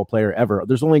best basketball player ever.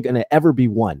 There's only going to ever be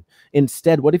one.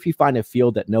 Instead, what if you find a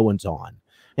field that no one's on?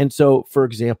 And so, for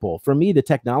example, for me, the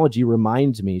technology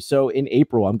reminds me. So in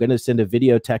April, I'm going to send a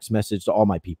video text message to all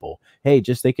my people. Hey,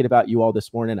 just thinking about you all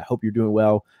this morning. I hope you're doing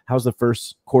well. How's the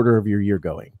first quarter of your year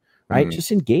going? Right?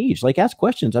 Just engage, like ask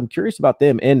questions. I'm curious about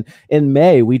them. And in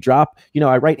May, we drop,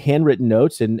 I write handwritten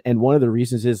notes. And one of the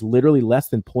reasons is literally less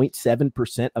than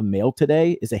 0.7% of mail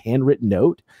today is a handwritten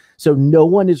note. So no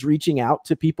one is reaching out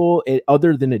to people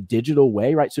other than a digital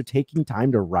way, right? So taking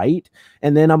time to write.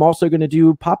 And then I'm also going to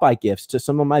do Popeye gifts to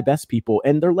some of my best people.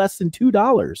 And they're less than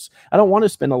 $2. I don't want to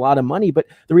spend a lot of money, but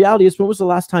the reality is, when was the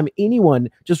last time anyone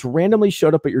just randomly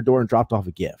showed up at your door and dropped off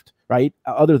a gift? Right?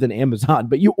 Other than Amazon,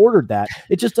 but you ordered that.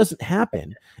 It just doesn't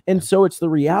happen. And so it's the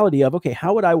reality of, okay,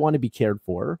 how would I want to be cared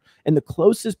for? And the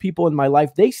closest people in my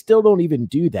life, they still don't even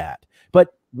do that. But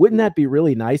wouldn't that be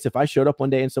really nice if I showed up one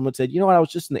day and someone said, you know what, I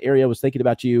was just in the area, I was thinking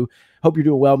about you. Hope you're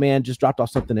doing well, man. Just dropped off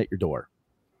something at your door.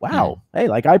 Wow. Hey,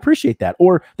 like, I appreciate that.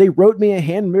 Or they wrote me a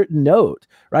handwritten note,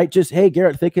 right? Just, hey,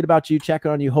 Garrett, thinking about you, checking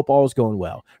on you, hope all is going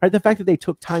well. Right? The fact that they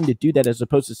took time to do that as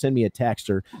opposed to send me a text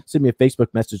or send me a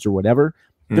Facebook message or whatever,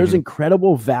 there's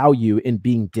incredible value in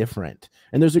being different.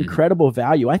 And there's incredible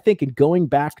value, I think, in going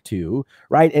back to,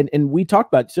 right? And we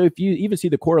talked about, so if you even see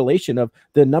the correlation of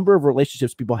the number of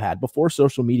relationships people had before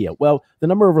social media, well, the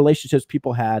number of relationships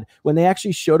people had when they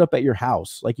actually showed up at your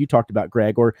house, like you talked about,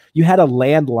 Greg, or you had a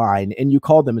landline and you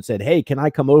called them and said, hey, can I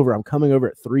come over? I'm coming over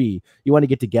at 3. You want to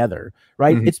get together,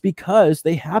 right? It's because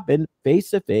they happen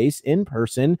face to face, in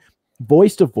person,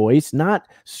 voice to voice, not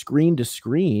screen to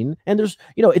screen. And there's,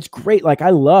 it's great. Like,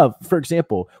 I love, for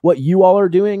example, what you all are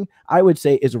doing, I would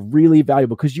say is really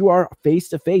valuable because you are face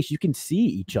to face. You can see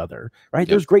each other, right? Yep.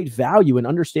 There's great value in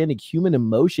understanding human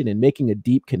emotion and making a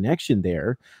deep connection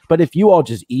there. But if you all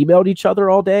just emailed each other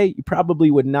all day, you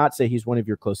probably would not say he's one of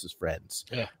your closest friends,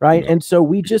 right? And so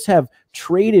we just have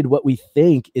traded what we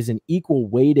think is an equal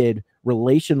weighted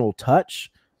relational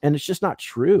touch. And it's just not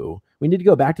true. We need to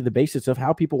go back to the basics of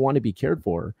how people want to be cared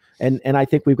for. And I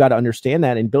think we've got to understand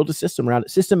that and build a system around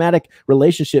it. Systematic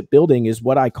relationship building is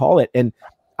what I call it. And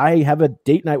I have a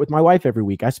date night with my wife every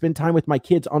week. I spend time with my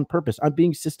kids on purpose. I'm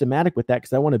being systematic with that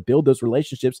because I want to build those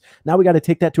relationships. Now we got to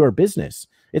take that to our business.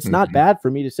 It's not bad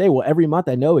for me to say, well, every month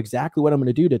I know exactly what I'm going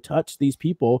to do to touch these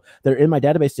people that are in my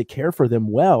database, to care for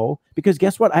them well, because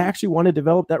guess what? I actually want to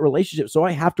develop that relationship. So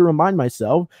I have to remind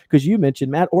myself, because you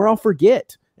mentioned, Matt, or I'll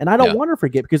forget. And I don't want to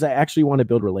forget because I actually want to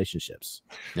build relationships.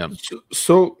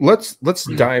 So let's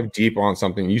dive deep on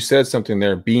something. You said something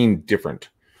there, being different.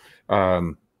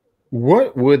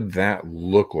 What would that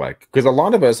look like? Because a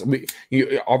lot of us,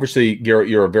 obviously, Garrett,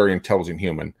 you're a very intelligent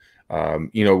human.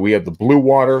 We have the blue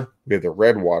water, we have the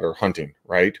red water hunting,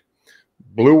 right?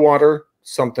 Blue water,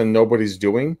 something nobody's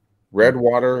doing. Red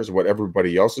water is what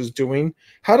everybody else is doing.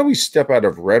 How do we step out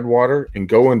of red water and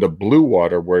go into blue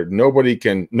water where nobody's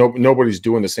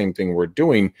doing the same thing we're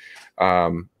doing? I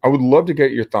would love to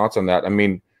get your thoughts on that. I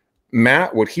mean,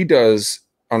 Matt, what he does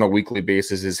on a weekly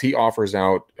basis is he offers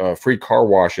out free car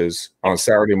washes on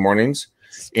Saturday mornings,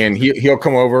 and he'll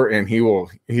come over and he will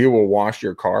wash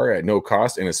your car at no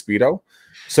cost in a Speedo.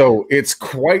 So it's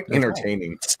quite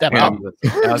entertaining. Step up.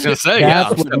 I was going to say,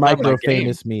 that's what micro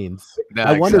famous means.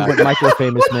 I wondered what micro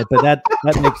famous meant, but that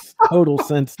makes total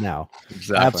sense now.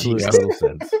 Exactly. Absolute total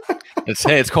sense.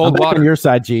 It's cold water. On your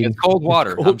side, Gene. It's cold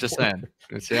water. I'm just saying.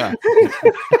 Thanks, God.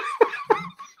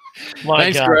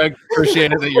 Greg.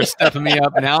 Appreciate it that you're stepping me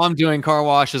up. Now I'm doing car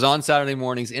washes on Saturday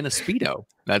mornings in a Speedo.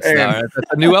 That's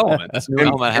a new element. That's a new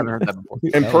element. I haven't heard that before.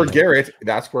 And per Garrett,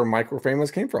 that's where micro famous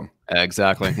came from.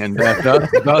 Exactly. And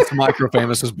thus micro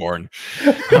famous was born.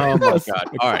 Oh my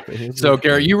God. All right. So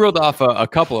Garrett, you reeled off a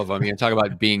couple of them. You talk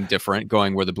about being different,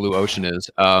 going where the blue ocean is.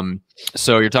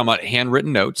 So you're talking about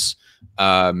handwritten notes.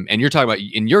 And you're talking about,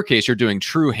 in your case, you're doing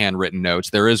true handwritten notes.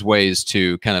 There is ways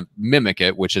to kind of mimic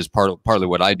it, which is partly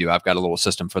what I do. I've got a little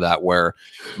system for that where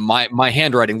my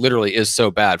handwriting literally is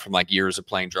so bad from like years of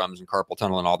playing drums and carpal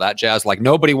tunnel and all that jazz. Like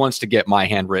nobody wants to get my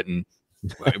handwritten,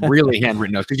 really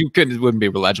handwritten notes, because it wouldn't be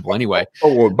legible anyway.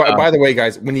 Oh, well, by the way,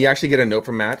 guys, when you actually get a note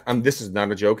from Matt, this is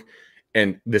not a joke,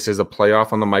 and this is a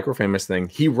playoff on the micro famous thing.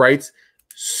 He writes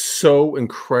so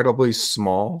incredibly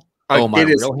small. Oh, my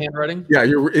real handwriting? Yeah,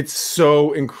 it's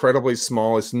so incredibly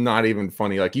small. It's not even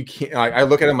funny. Like you can't. I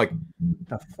look at him like,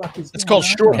 the fuck is it's called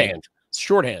shorthand. It's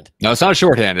shorthand. No, it's not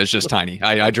shorthand. It's just tiny.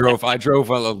 I drove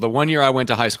the 1 year I went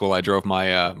to high school. I drove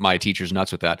my teachers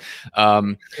nuts with that.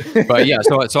 But yeah,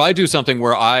 so I do something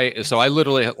where I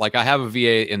literally, like, I have a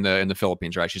VA in the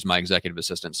Philippines, right? She's my executive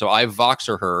assistant. So I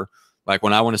Voxer her. Like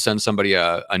when I want to send somebody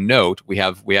a note, we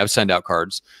have send out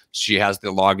cards. She has the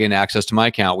login access to my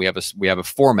account. We have a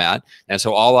format, and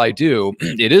so all I do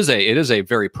it is a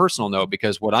very personal note,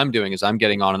 because what I'm doing is I'm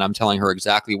getting on and I'm telling her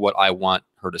exactly what I want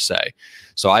her to say.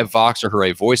 So I Voxer her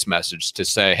a voice message to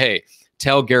say, hey,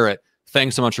 tell Garrett,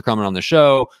 thanks so much for coming on the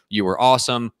show. You were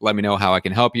awesome. Let me know how I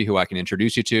can help you, who I can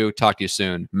introduce you to. Talk to you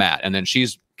soon, Matt. And then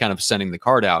she's kind of sending the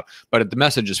card out, but the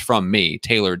message is from me,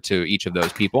 tailored to each of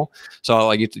those people. So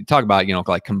like you talk about,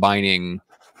 like combining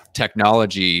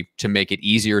technology to make it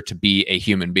easier to be a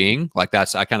human being. Like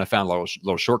I kind of found a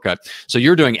little shortcut. So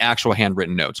you're doing actual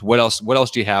handwritten notes. What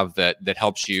else do you have that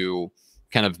helps you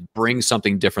kind of bring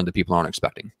something different that people aren't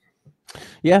expecting?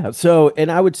 Yeah. So,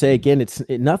 and I would say, again, it's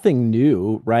nothing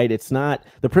new, right? It's not,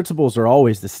 the principles are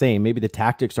always the same. Maybe the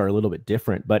tactics are a little bit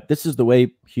different, but this is the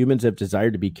way humans have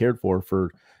desired to be cared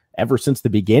for ever since the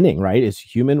beginning, right? Is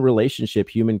human relationship,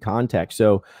 human contact.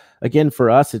 So again, for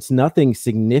us, it's nothing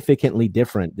significantly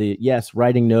different. Yes,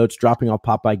 writing notes, dropping off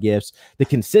pop-by gifts, the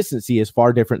consistency is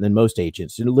far different than most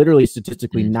agents. And literally,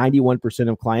 statistically, 91%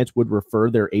 of clients would refer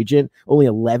their agent. Only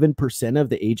 11% of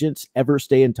the agents ever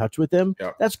stay in touch with them.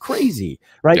 Yeah. That's crazy,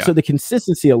 right? Yeah. So the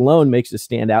consistency alone makes it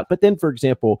stand out. But then, for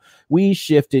example, we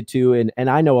shifted to, and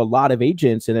I know a lot of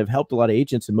agents and have helped a lot of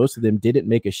agents, and most of them didn't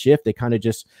make a shift. They kind of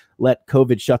just let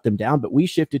COVID shut them down. But we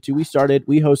shifted to,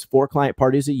 we host 4 client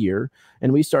parties a year,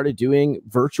 and we started doing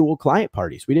virtual client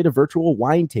parties. We did a virtual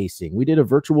wine tasting. We did a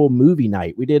virtual movie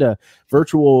night. We did a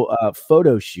virtual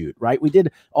photo shoot, right? We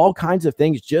did all kinds of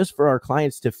things just for our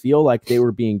clients to feel like they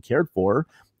were being cared for.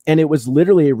 And it was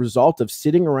literally a result of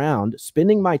sitting around,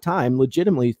 spending my time,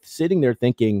 legitimately sitting there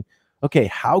thinking, okay,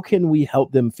 how can we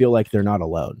help them feel like they're not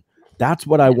alone? That's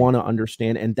what I want to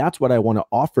understand. And that's what I want to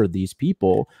offer these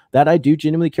people that I do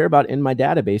genuinely care about in my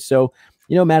database. So,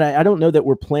 Matt, I don't know that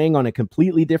we're playing on a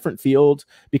completely different field,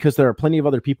 because there are plenty of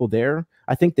other people there.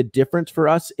 I think the difference for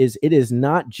us is it is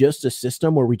not just a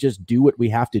system where we just do what we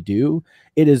have to do.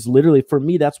 It is literally, for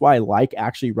me, that's why I like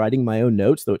actually writing my own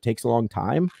notes, though it takes a long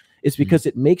time, is because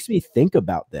it makes me think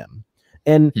about them.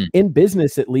 And in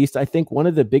business, at least, I think one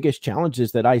of the biggest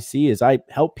challenges that I see is I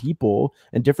help people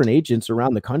and different agents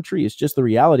around the country is just the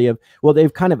reality of, well,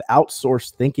 they've kind of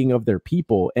outsourced thinking of their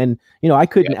people. And, I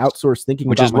couldn't outsource thinking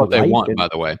which about is what my they wife. want, by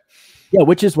the way. Yeah,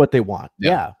 which is what they want.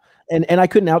 Yeah. And I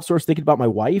couldn't outsource thinking about my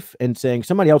wife and saying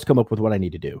somebody else come up with what I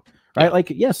need to do. Right.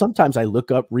 Yeah. Like, sometimes I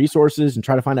look up resources and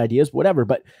try to find ideas, whatever,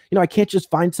 but I can't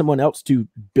just find someone else to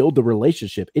build the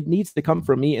relationship. It needs to come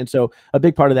from me. And so a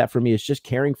big part of that for me is just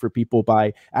caring for people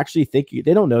by actually thinking.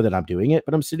 They don't know that I'm doing it,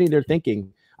 but I'm sitting there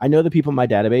thinking, I know the people in my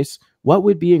database, what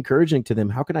would be encouraging to them?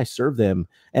 How can I serve them?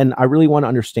 And I really want to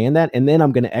understand that. And then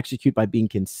I'm going to execute by being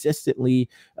consistently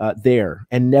there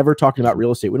and never talking about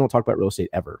real estate. We don't talk about real estate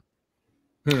ever.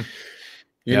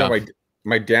 You know,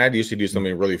 my dad used to do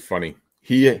something really funny.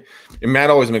 and Matt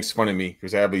always makes fun of me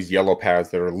because I have these yellow pads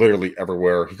that are literally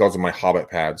everywhere. He calls them my Hobbit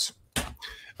pads.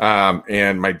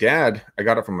 And my dad, I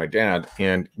got it from my dad,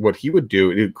 and what he would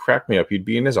do, it would crack me up. He'd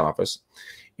be in his office,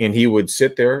 and he would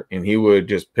sit there, and he would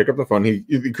just pick up the phone.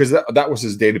 Because that was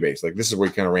his database. Like, this is where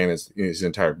he kind of ran his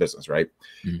entire business, right?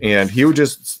 Mm-hmm. And he would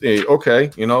just say,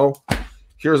 okay,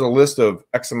 here's a list of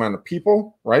X amount of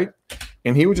people, right?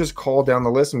 And he would just call down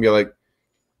the list and be like,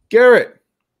 Garrett,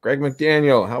 Greg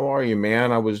McDaniel, how are you,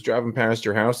 man? I was driving past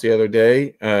your house the other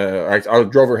day. I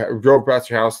drove past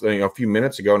your house a few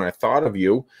minutes ago, and I thought of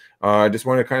you. I just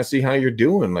wanted to kind of see how you're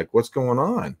doing, like what's going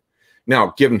on.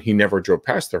 Now, given he never drove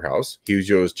past their house, he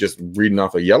was just reading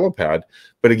off a yellow pad,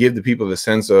 but it gave the people the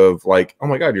sense of like, oh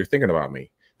my God, you're thinking about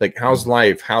me. Like, how's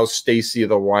life? How's Stacy,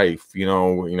 the wife?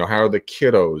 How are the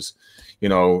kiddos?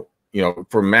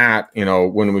 For Matt,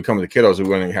 when we come to the kiddos, we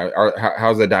want to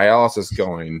how's the dialysis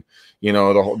going?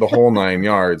 The whole 9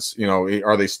 yards.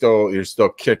 Are they you're still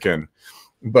kicking?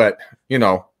 But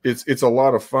it's a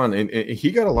lot of fun, and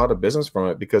he got a lot of business from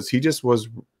it because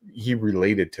he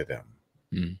related to them.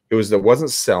 Mm. It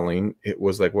wasn't selling. It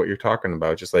was like what you're talking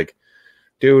about, just like,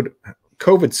 dude,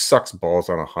 COVID sucks balls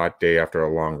on a hot day after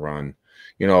a long run.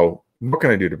 What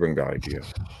can I do to bring value to you?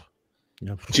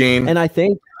 Yep. Gene, and I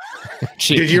think.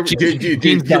 Did you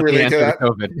relate to that?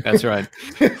 COVID. That's right.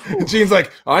 Gene's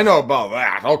like, I know about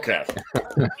that. Okay.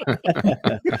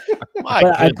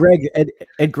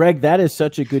 Greg, that is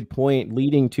such a good point,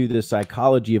 leading to the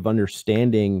psychology of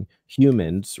understanding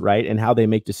humans, right, and how they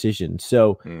make decisions.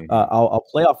 So I'll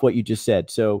play off what you just said.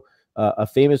 So a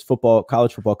famous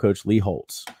college football coach, Lou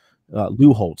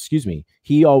Holtz,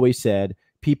 he always said,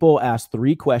 people ask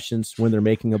 3 questions when they're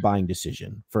making a buying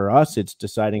decision. For us, it's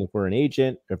deciding if we're an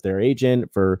agent, if they're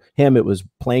agent. For him, it was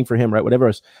playing for him, right? Whatever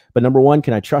else. But number 1,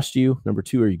 can I trust you? Number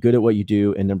 2, are you good at what you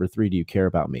do? And number 3, do you care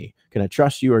about me? Can I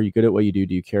trust you? Are you good at what you do?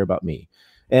 Do you care about me?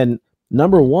 And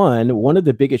number one of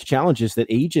the biggest challenges that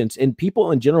agents and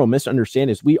people in general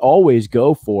misunderstand is we always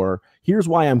go for, here's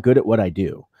why I'm good at what I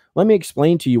do. Let me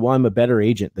explain to you why I'm a better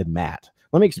agent than Matt.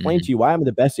 Let me explain to you why I'm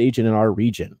the best agent in our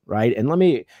region, right? And let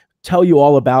me tell you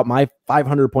all about my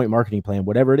 500-point marketing plan,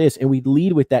 whatever it is. And we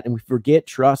lead with that, and we forget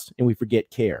trust and we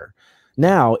forget care.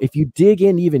 Now, if you dig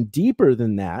in even deeper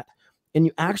than that, and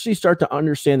you actually start to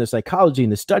understand the psychology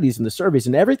and the studies and the surveys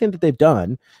and everything that they've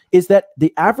done, is that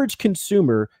the average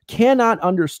consumer cannot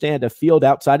understand a field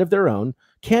outside of their own,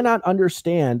 cannot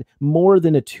understand more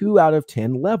than a 2 out of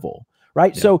 10 level.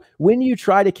 Right. Yeah. So when you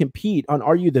try to compete on,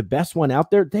 are you the best one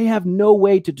out there? They have no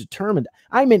way to determine.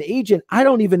 I'm an agent. I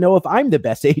don't even know if I'm the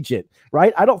best agent.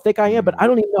 Right. I don't think I am, but I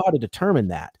don't even know how to determine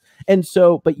that. And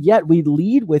so, but yet we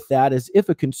lead with that as if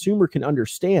a consumer can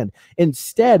understand.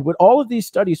 Instead, what all of these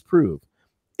studies prove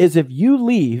is if you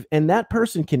leave and that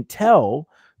person can tell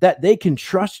that they can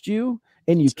trust you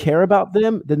and you care about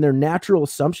them, then their natural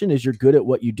assumption is you're good at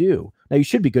what you do. Now, you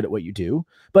should be good at what you do,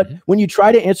 but when you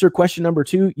try to answer question number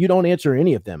 2, you don't answer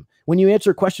any of them. When you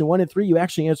answer question 1 and 3, you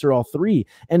actually answer all 3.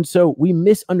 And so we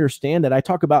misunderstand that. I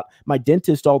talk about my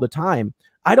dentist all the time.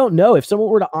 I don't know if someone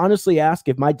were to honestly ask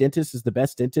if my dentist is the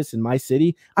best dentist in my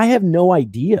city. I have no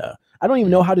idea. I don't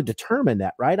even know how to determine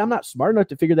that, right? I'm not smart enough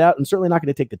to figure that out, and certainly not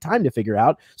going to take the time to figure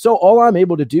out. So all I'm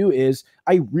able to do is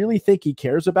I really think he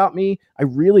cares about me. I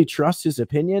really trust his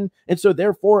opinion. And so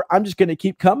therefore, I'm just going to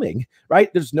keep coming,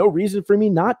 right? There's no reason for me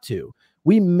not to.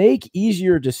 We make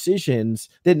easier decisions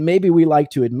than maybe we like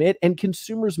to admit, and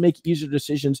consumers make easier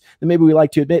decisions than maybe we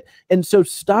like to admit. And so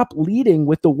stop leading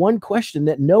with the one question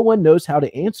that no one knows how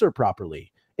to answer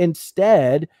properly.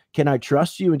 Instead, can I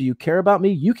trust you and do you care about me?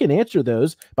 You can answer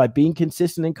those by being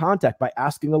consistent in contact, by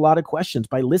asking a lot of questions,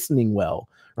 by listening well,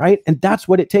 right? And that's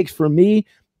what it takes. For me,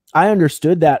 I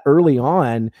understood that early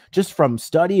on just from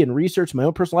study and research, my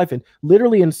own personal life, and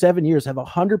literally in 7 years have a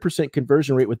 100%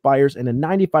 conversion rate with buyers and a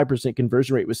 95%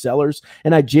 conversion rate with sellers.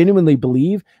 And I genuinely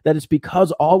believe that it's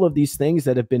because all of these things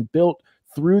that have been built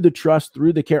through the trust,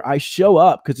 through the care. I show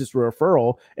up because it's a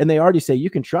referral and they already say, you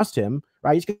can trust him,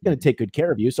 right? He's going to take good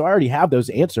care of you. So I already have those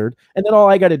answered. And then all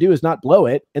I got to do is not blow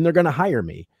it and they're going to hire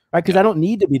me, right? Because I don't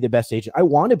need to be the best agent. I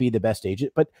want to be the best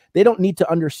agent, but they don't need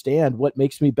to understand what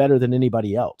makes me better than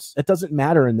anybody else. It doesn't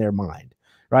matter in their mind,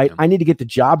 right? I need to get the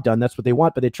job done. That's what they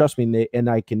want, but they trust me and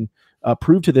I can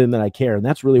prove to them that I care. And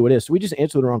that's really what it is. So we just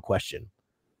answered the wrong question.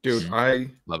 Dude, I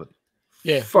love it.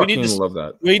 Yeah, fucking love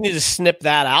that. We need to snip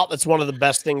that out. That's one of the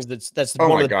best things. That's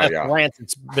one of the best rants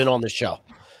that's been on the show.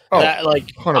 Oh, that, like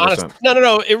 100%. Honest,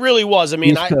 no, it really was. I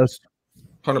mean, East Coast.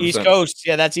 100%. East Coast,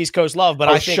 yeah, that's East Coast love. But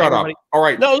I think shut up. All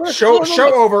right, show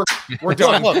over. We're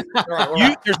done. Look,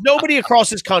 there's nobody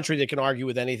across this country that can argue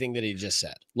with anything that he just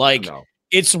said. Like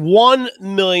It's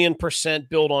 1,000,000%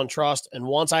 built on trust. And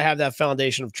once I have that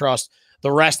foundation of trust,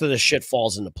 the rest of the shit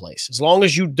falls into place. As long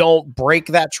as you don't break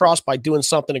that trust by doing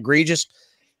something egregious,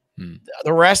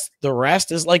 the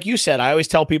rest is like you said. I always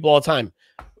tell people all the time,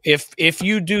 if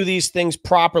you do these things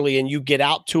properly and you get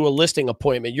out to a listing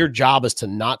appointment, your job is to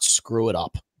not screw it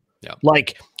up. Yeah.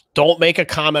 Like, don't make a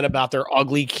comment about their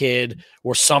ugly kid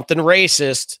or something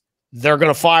racist. They're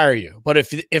going to fire you. But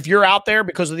if you're out there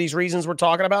because of these reasons we're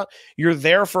talking about, you're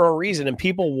there for a reason, and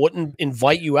people wouldn't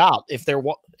invite you out if there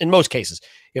was, in most cases,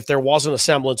 if there wasn't a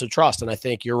semblance of trust. And I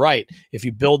think you're right. If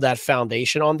you build that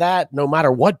foundation on that, no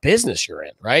matter what business you're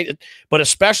in, right? But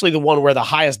especially the one where the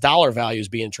highest dollar value is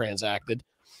being transacted.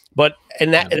 But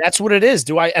and that's what it is.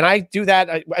 I do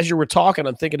that as you were talking.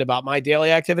 I'm thinking about my daily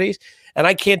activities, and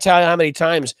I can't tell you how many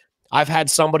times I've had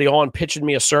somebody on pitching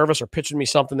me a service or pitching me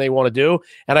something they want to do.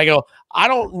 And I go, I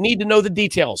don't need to know the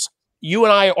details. You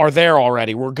and I are there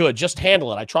already. We're good. Just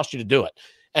handle it. I trust you to do it.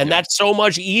 And that's so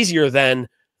much easier than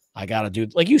I got to do,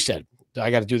 like you said,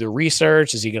 I got to do the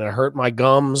research. Is he going to hurt my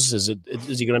gums? Is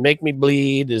he going to make me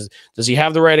bleed? Does he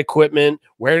have the right equipment?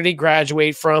 Where did he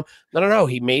graduate from? No.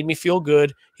 He made me feel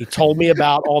good. He told me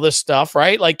about all this stuff,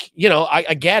 right? Like,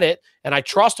 I get it and I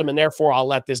trust him, and therefore I'll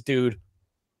let this dude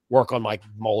work on my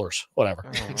molars,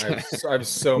 whatever. I have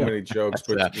so many jokes.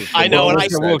 I know, and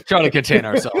we'll try to contain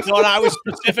ourselves. And I was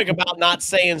specific about not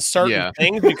saying certain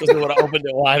things because it would have opened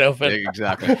it wide open.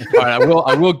 Exactly. All right,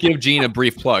 I will give Gene a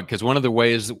brief plug, because one of the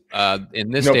ways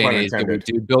in this day and age that we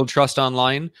do build trust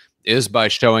online is by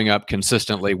showing up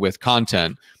consistently with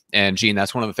content. And Gene,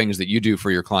 that's one of the things that you do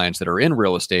for your clients that are in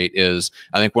real estate. Is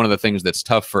I think one of the things that's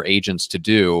tough for agents to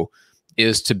do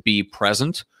is to be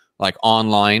present, like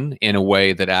online, in a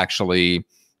way that actually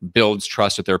builds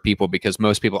trust with their people, because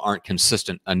most people aren't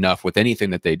consistent enough with anything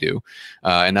that they do.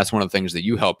 And that's one of the things that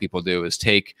you help people do, is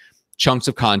take chunks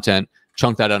of content,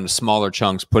 chunk that into smaller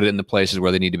chunks, put it in the places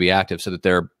where they need to be active so that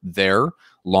they're there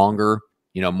longer,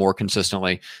 more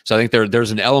consistently. So I think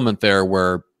there's an element there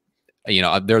where,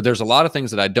 there's a lot of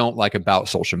things that I don't like about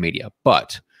social media,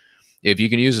 but if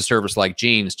you can use a service like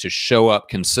Gene's to show up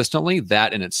consistently,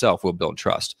 that in itself will build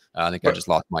trust. I think I just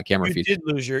lost my camera feed. You did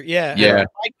lose your yeah.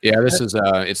 This is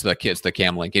it's the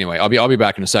cam link. Anyway, I'll be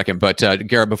back in a second. But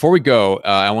Garrett, before we go,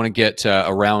 I want to get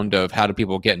a round of how do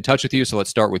people get in touch with you. So let's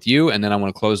start with you, and then I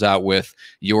want to close out with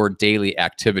your daily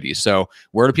activities. So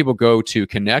where do people go to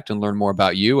connect and learn more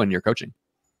about you and your coaching?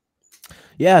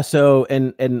 Yeah. So,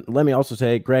 and let me also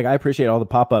say, Greg, I appreciate all the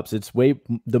pop-ups. It's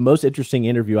the most interesting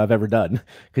interview I've ever done,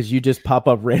 because you just pop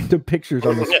up random pictures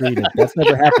on the screen. And that's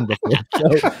never happened before.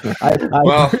 So I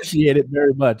appreciate it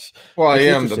very much. Well, I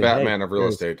am the Batman of real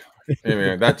estate. I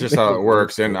mean, that's just how it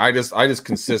works. And I just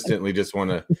consistently just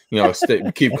want to,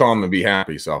 keep calm and be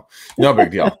happy. So no big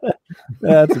deal.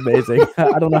 That's amazing.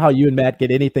 I don't know how you and Matt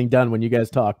get anything done when you guys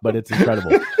talk, but it's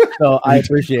incredible. So I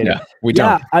appreciate it. We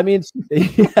don't. I mean,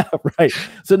 yeah, right.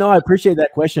 So no, I appreciate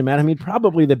that question, Matt. I mean,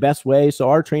 probably the best way. So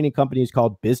our training company is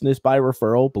called Business by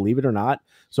Referral, believe it or not.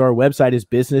 So our website is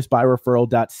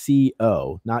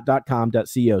businessbyreferral.co, not .com.co.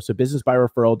 So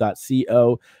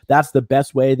businessbyreferral.co. That's the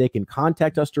best way. They can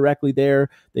contact us directly there.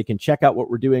 They can check out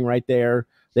what we're doing right there.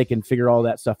 They can figure all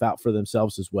that stuff out for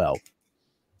themselves as well.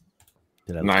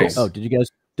 Nice. Oh, did you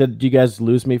guys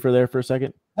lose me for a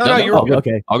second? No, you're all good.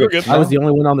 Okay. All good. I was the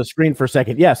only one on the screen for a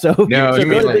second. Yeah. So no, you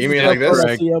mean like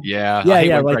this? Yeah.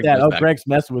 Like that. Oh, Greg's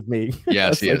messing with me.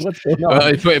 Yes, he is. What's going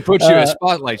on? It puts you, it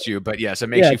spotlights you, but yes, it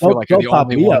makes you feel like you're the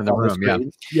only one in the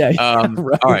room. Yeah.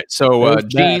 Right. All right. So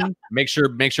Gene, make sure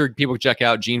people check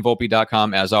out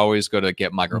genevolpe.com. As always, go to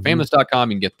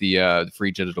getmicrofamous.com. You can get the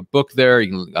free digital book there.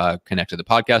 You can connect to the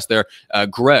podcast there.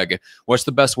 Greg, what's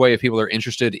the best way if people are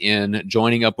interested in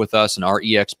joining up with us and our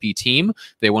EXP team?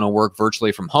 They want to work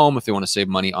virtually from home, if they want to save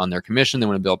money on their commission, they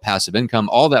want to build passive income,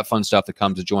 all that fun stuff that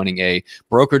comes to joining a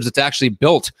brokerage that's actually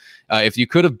built. If you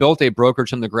could have built a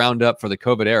brokerage from the ground up for the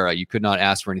COVID era, you could not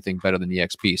ask for anything better than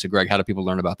EXP. So Greg, how do people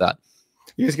learn about that?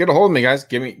 You just get a hold of me, guys.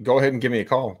 Go ahead and give me a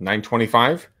call.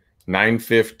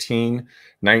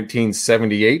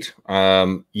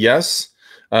 925-915-1978. Yes,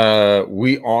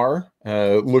 we are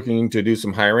looking to do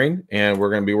some hiring, and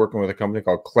we're going to be working with a company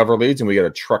called Clever Leads, and we got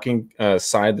a trucking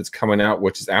side that's coming out,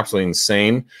 which is absolutely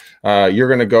insane. You're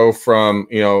going to go from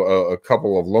a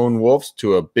couple of lone wolves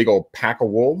to a big old pack of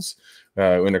wolves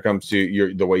when it comes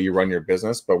to the way you run your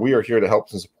business. But we are here to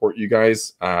help and support you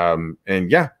guys,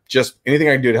 and yeah, just anything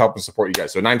I can do to help and support you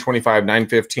guys. So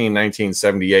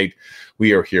 925-915-1978,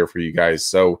 we are here for you guys.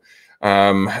 So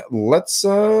let's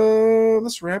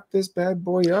wrap this bad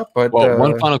boy up. But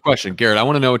one final question, Garrett. I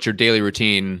want to know what your daily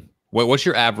routine. What's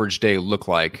your average day look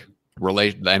like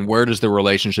and where does the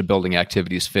relationship building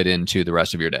activities fit into the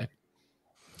rest of your day?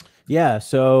 Yeah.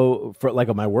 So for like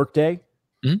on my work day,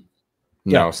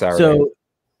 no, Saturday. So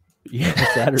yeah,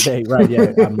 Saturday, right?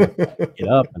 Yeah, I'm get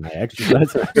up and I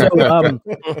exercise. So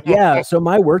yeah, so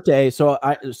my work day. So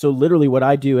literally what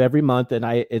I do every month, and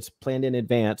it's planned in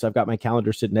advance. I've got my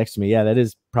calendar sitting next to me. Yeah, that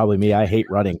is probably me. I hate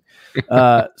running.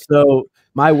 So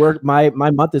my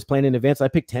month is planned in advance. I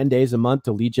pick 10 days a month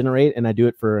to lead generate, and I do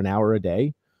it for an hour a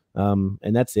day. And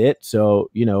that's it.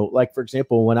 So, like for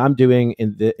example, when I'm doing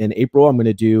in April, I'm going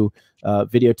to do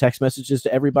video text messages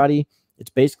to everybody. It's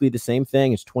basically the same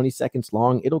thing. It's 20 seconds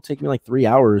long. It'll take me like 3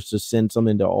 hours to send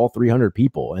something to all 300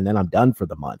 people, and then I'm done for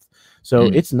the month. So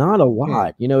it's not a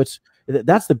lot.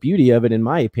 That's the beauty of it, in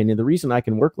my opinion. The reason I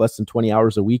can work less than 20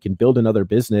 hours a week and build another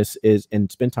business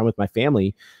and spend time with my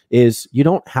family is you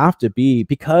don't have to be,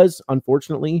 because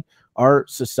unfortunately our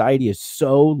society is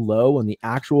so low on the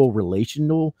actual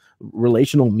relational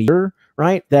meter,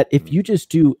 right? That if you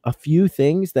just do a few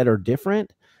things that are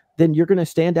different, then you're going to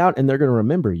stand out and they're going to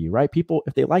remember you, right? People,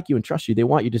 if they like you and trust you, they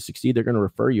want you to succeed. They're going to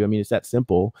refer you. I mean, it's that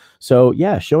simple. So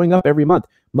yeah, showing up every month.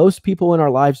 Most people in our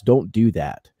lives don't do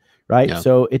that, right? Yeah.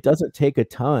 So it doesn't take a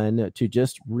ton to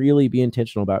just really be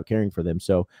intentional about caring for them.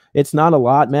 So it's not a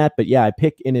lot, Matt, but yeah, I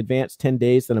pick in advance 10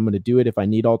 days that I'm going to do it if I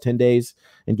need all 10 days,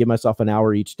 and give myself an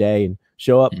hour each day and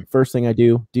show up. First thing I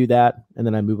do that, and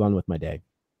then I move on with my day.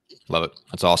 Love it.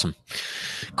 That's awesome.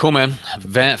 Cool, man.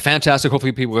 Fantastic.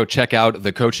 Hopefully people go check out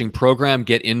the coaching program,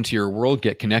 get into your world,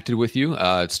 get connected with you.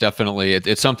 It's definitely,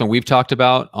 it's something we've talked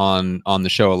about on the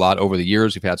show a lot over the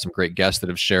years. We've had some great guests that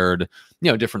have shared,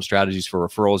 different strategies for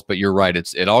referrals, but you're right.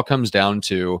 It all comes down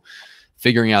to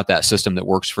figuring out that system that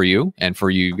works for you. And for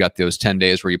you, you've got those 10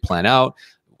 days where you plan out.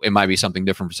 It might be something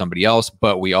different for somebody else,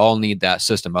 but we all need that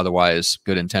system. Otherwise,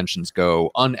 good intentions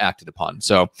go unacted upon.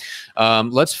 So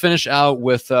let's finish out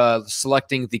with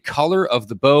selecting the color of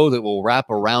the bow that will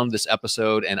wrap around this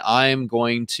episode. And I'm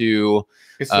going to,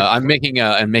 I'm making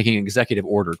an executive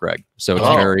order, Greg. So it's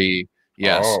very,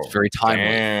 it's very timely.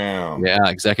 Damn. Yeah,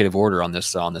 executive order on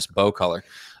this bow color.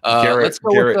 Garrett, let's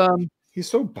go with, he's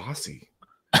so bossy.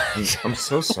 I'm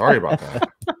so sorry about that.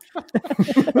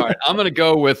 All right, I'm going to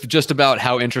go with just about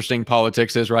how interesting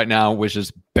politics is right now, which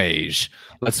is beige.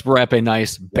 Let's wrap a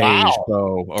nice beige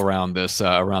bow around this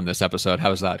episode.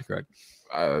 How's that, Greg?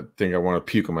 I think I want to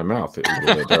puke in my mouth.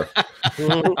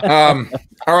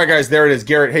 All right, guys, there it is.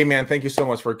 Garrett, hey man, thank you so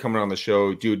much for coming on the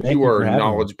show, dude. You are a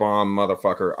knowledge bomb,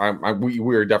 motherfucker.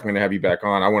 We are definitely gonna have you back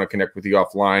on. I want to connect with you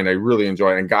offline. I really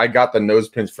enjoy it, and I got the nose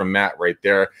pins from Matt right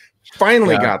there.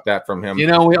 Finally got that from him.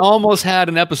 We almost had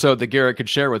an episode that Garrett could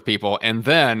share with people, and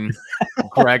then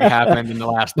Greg happened in the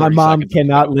last 30 My mom seconds.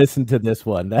 cannot listen to this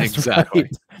one. That's exactly.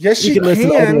 Right. Yes, she can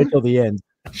listen all the way till the end.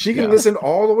 She can listen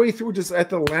all the way through, just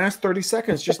at the last 30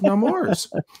 seconds, just no more. That's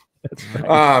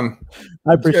right.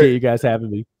 I appreciate you guys having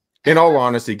me. In all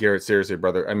honesty, Garrett, seriously,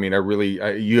 brother. I mean,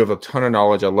 you have a ton of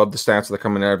knowledge. I love the stats that are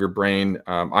coming out of your brain.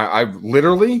 I've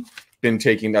literally been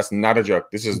taking, that's not a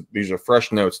joke. These are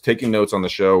fresh notes, taking notes on the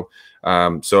show.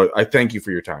 So I thank you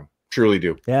for your time. Truly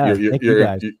do. Yeah. Thank you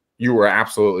guys. You were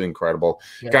absolutely incredible.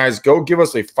 Guys, go give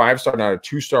us a 5-star, not a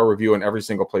 2-star review in every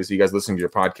single place you guys listen to your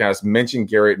podcast. Mention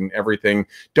Garrett and everything.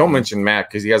 Don't mention Matt,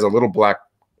 because he has a little black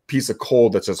piece of coal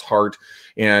that's his heart,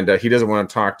 and he doesn't want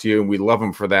to talk to you, and we love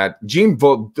him for that. Gene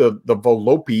the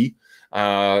Volpe,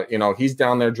 he's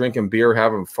down there drinking beer,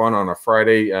 having fun on a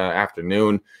Friday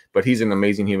afternoon, but he's an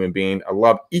amazing human being. I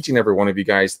love each and every one of you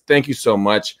guys. Thank you so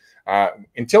much.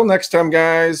 Until next time,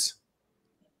 guys,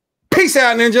 peace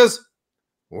out, ninjas.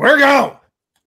 We're gone.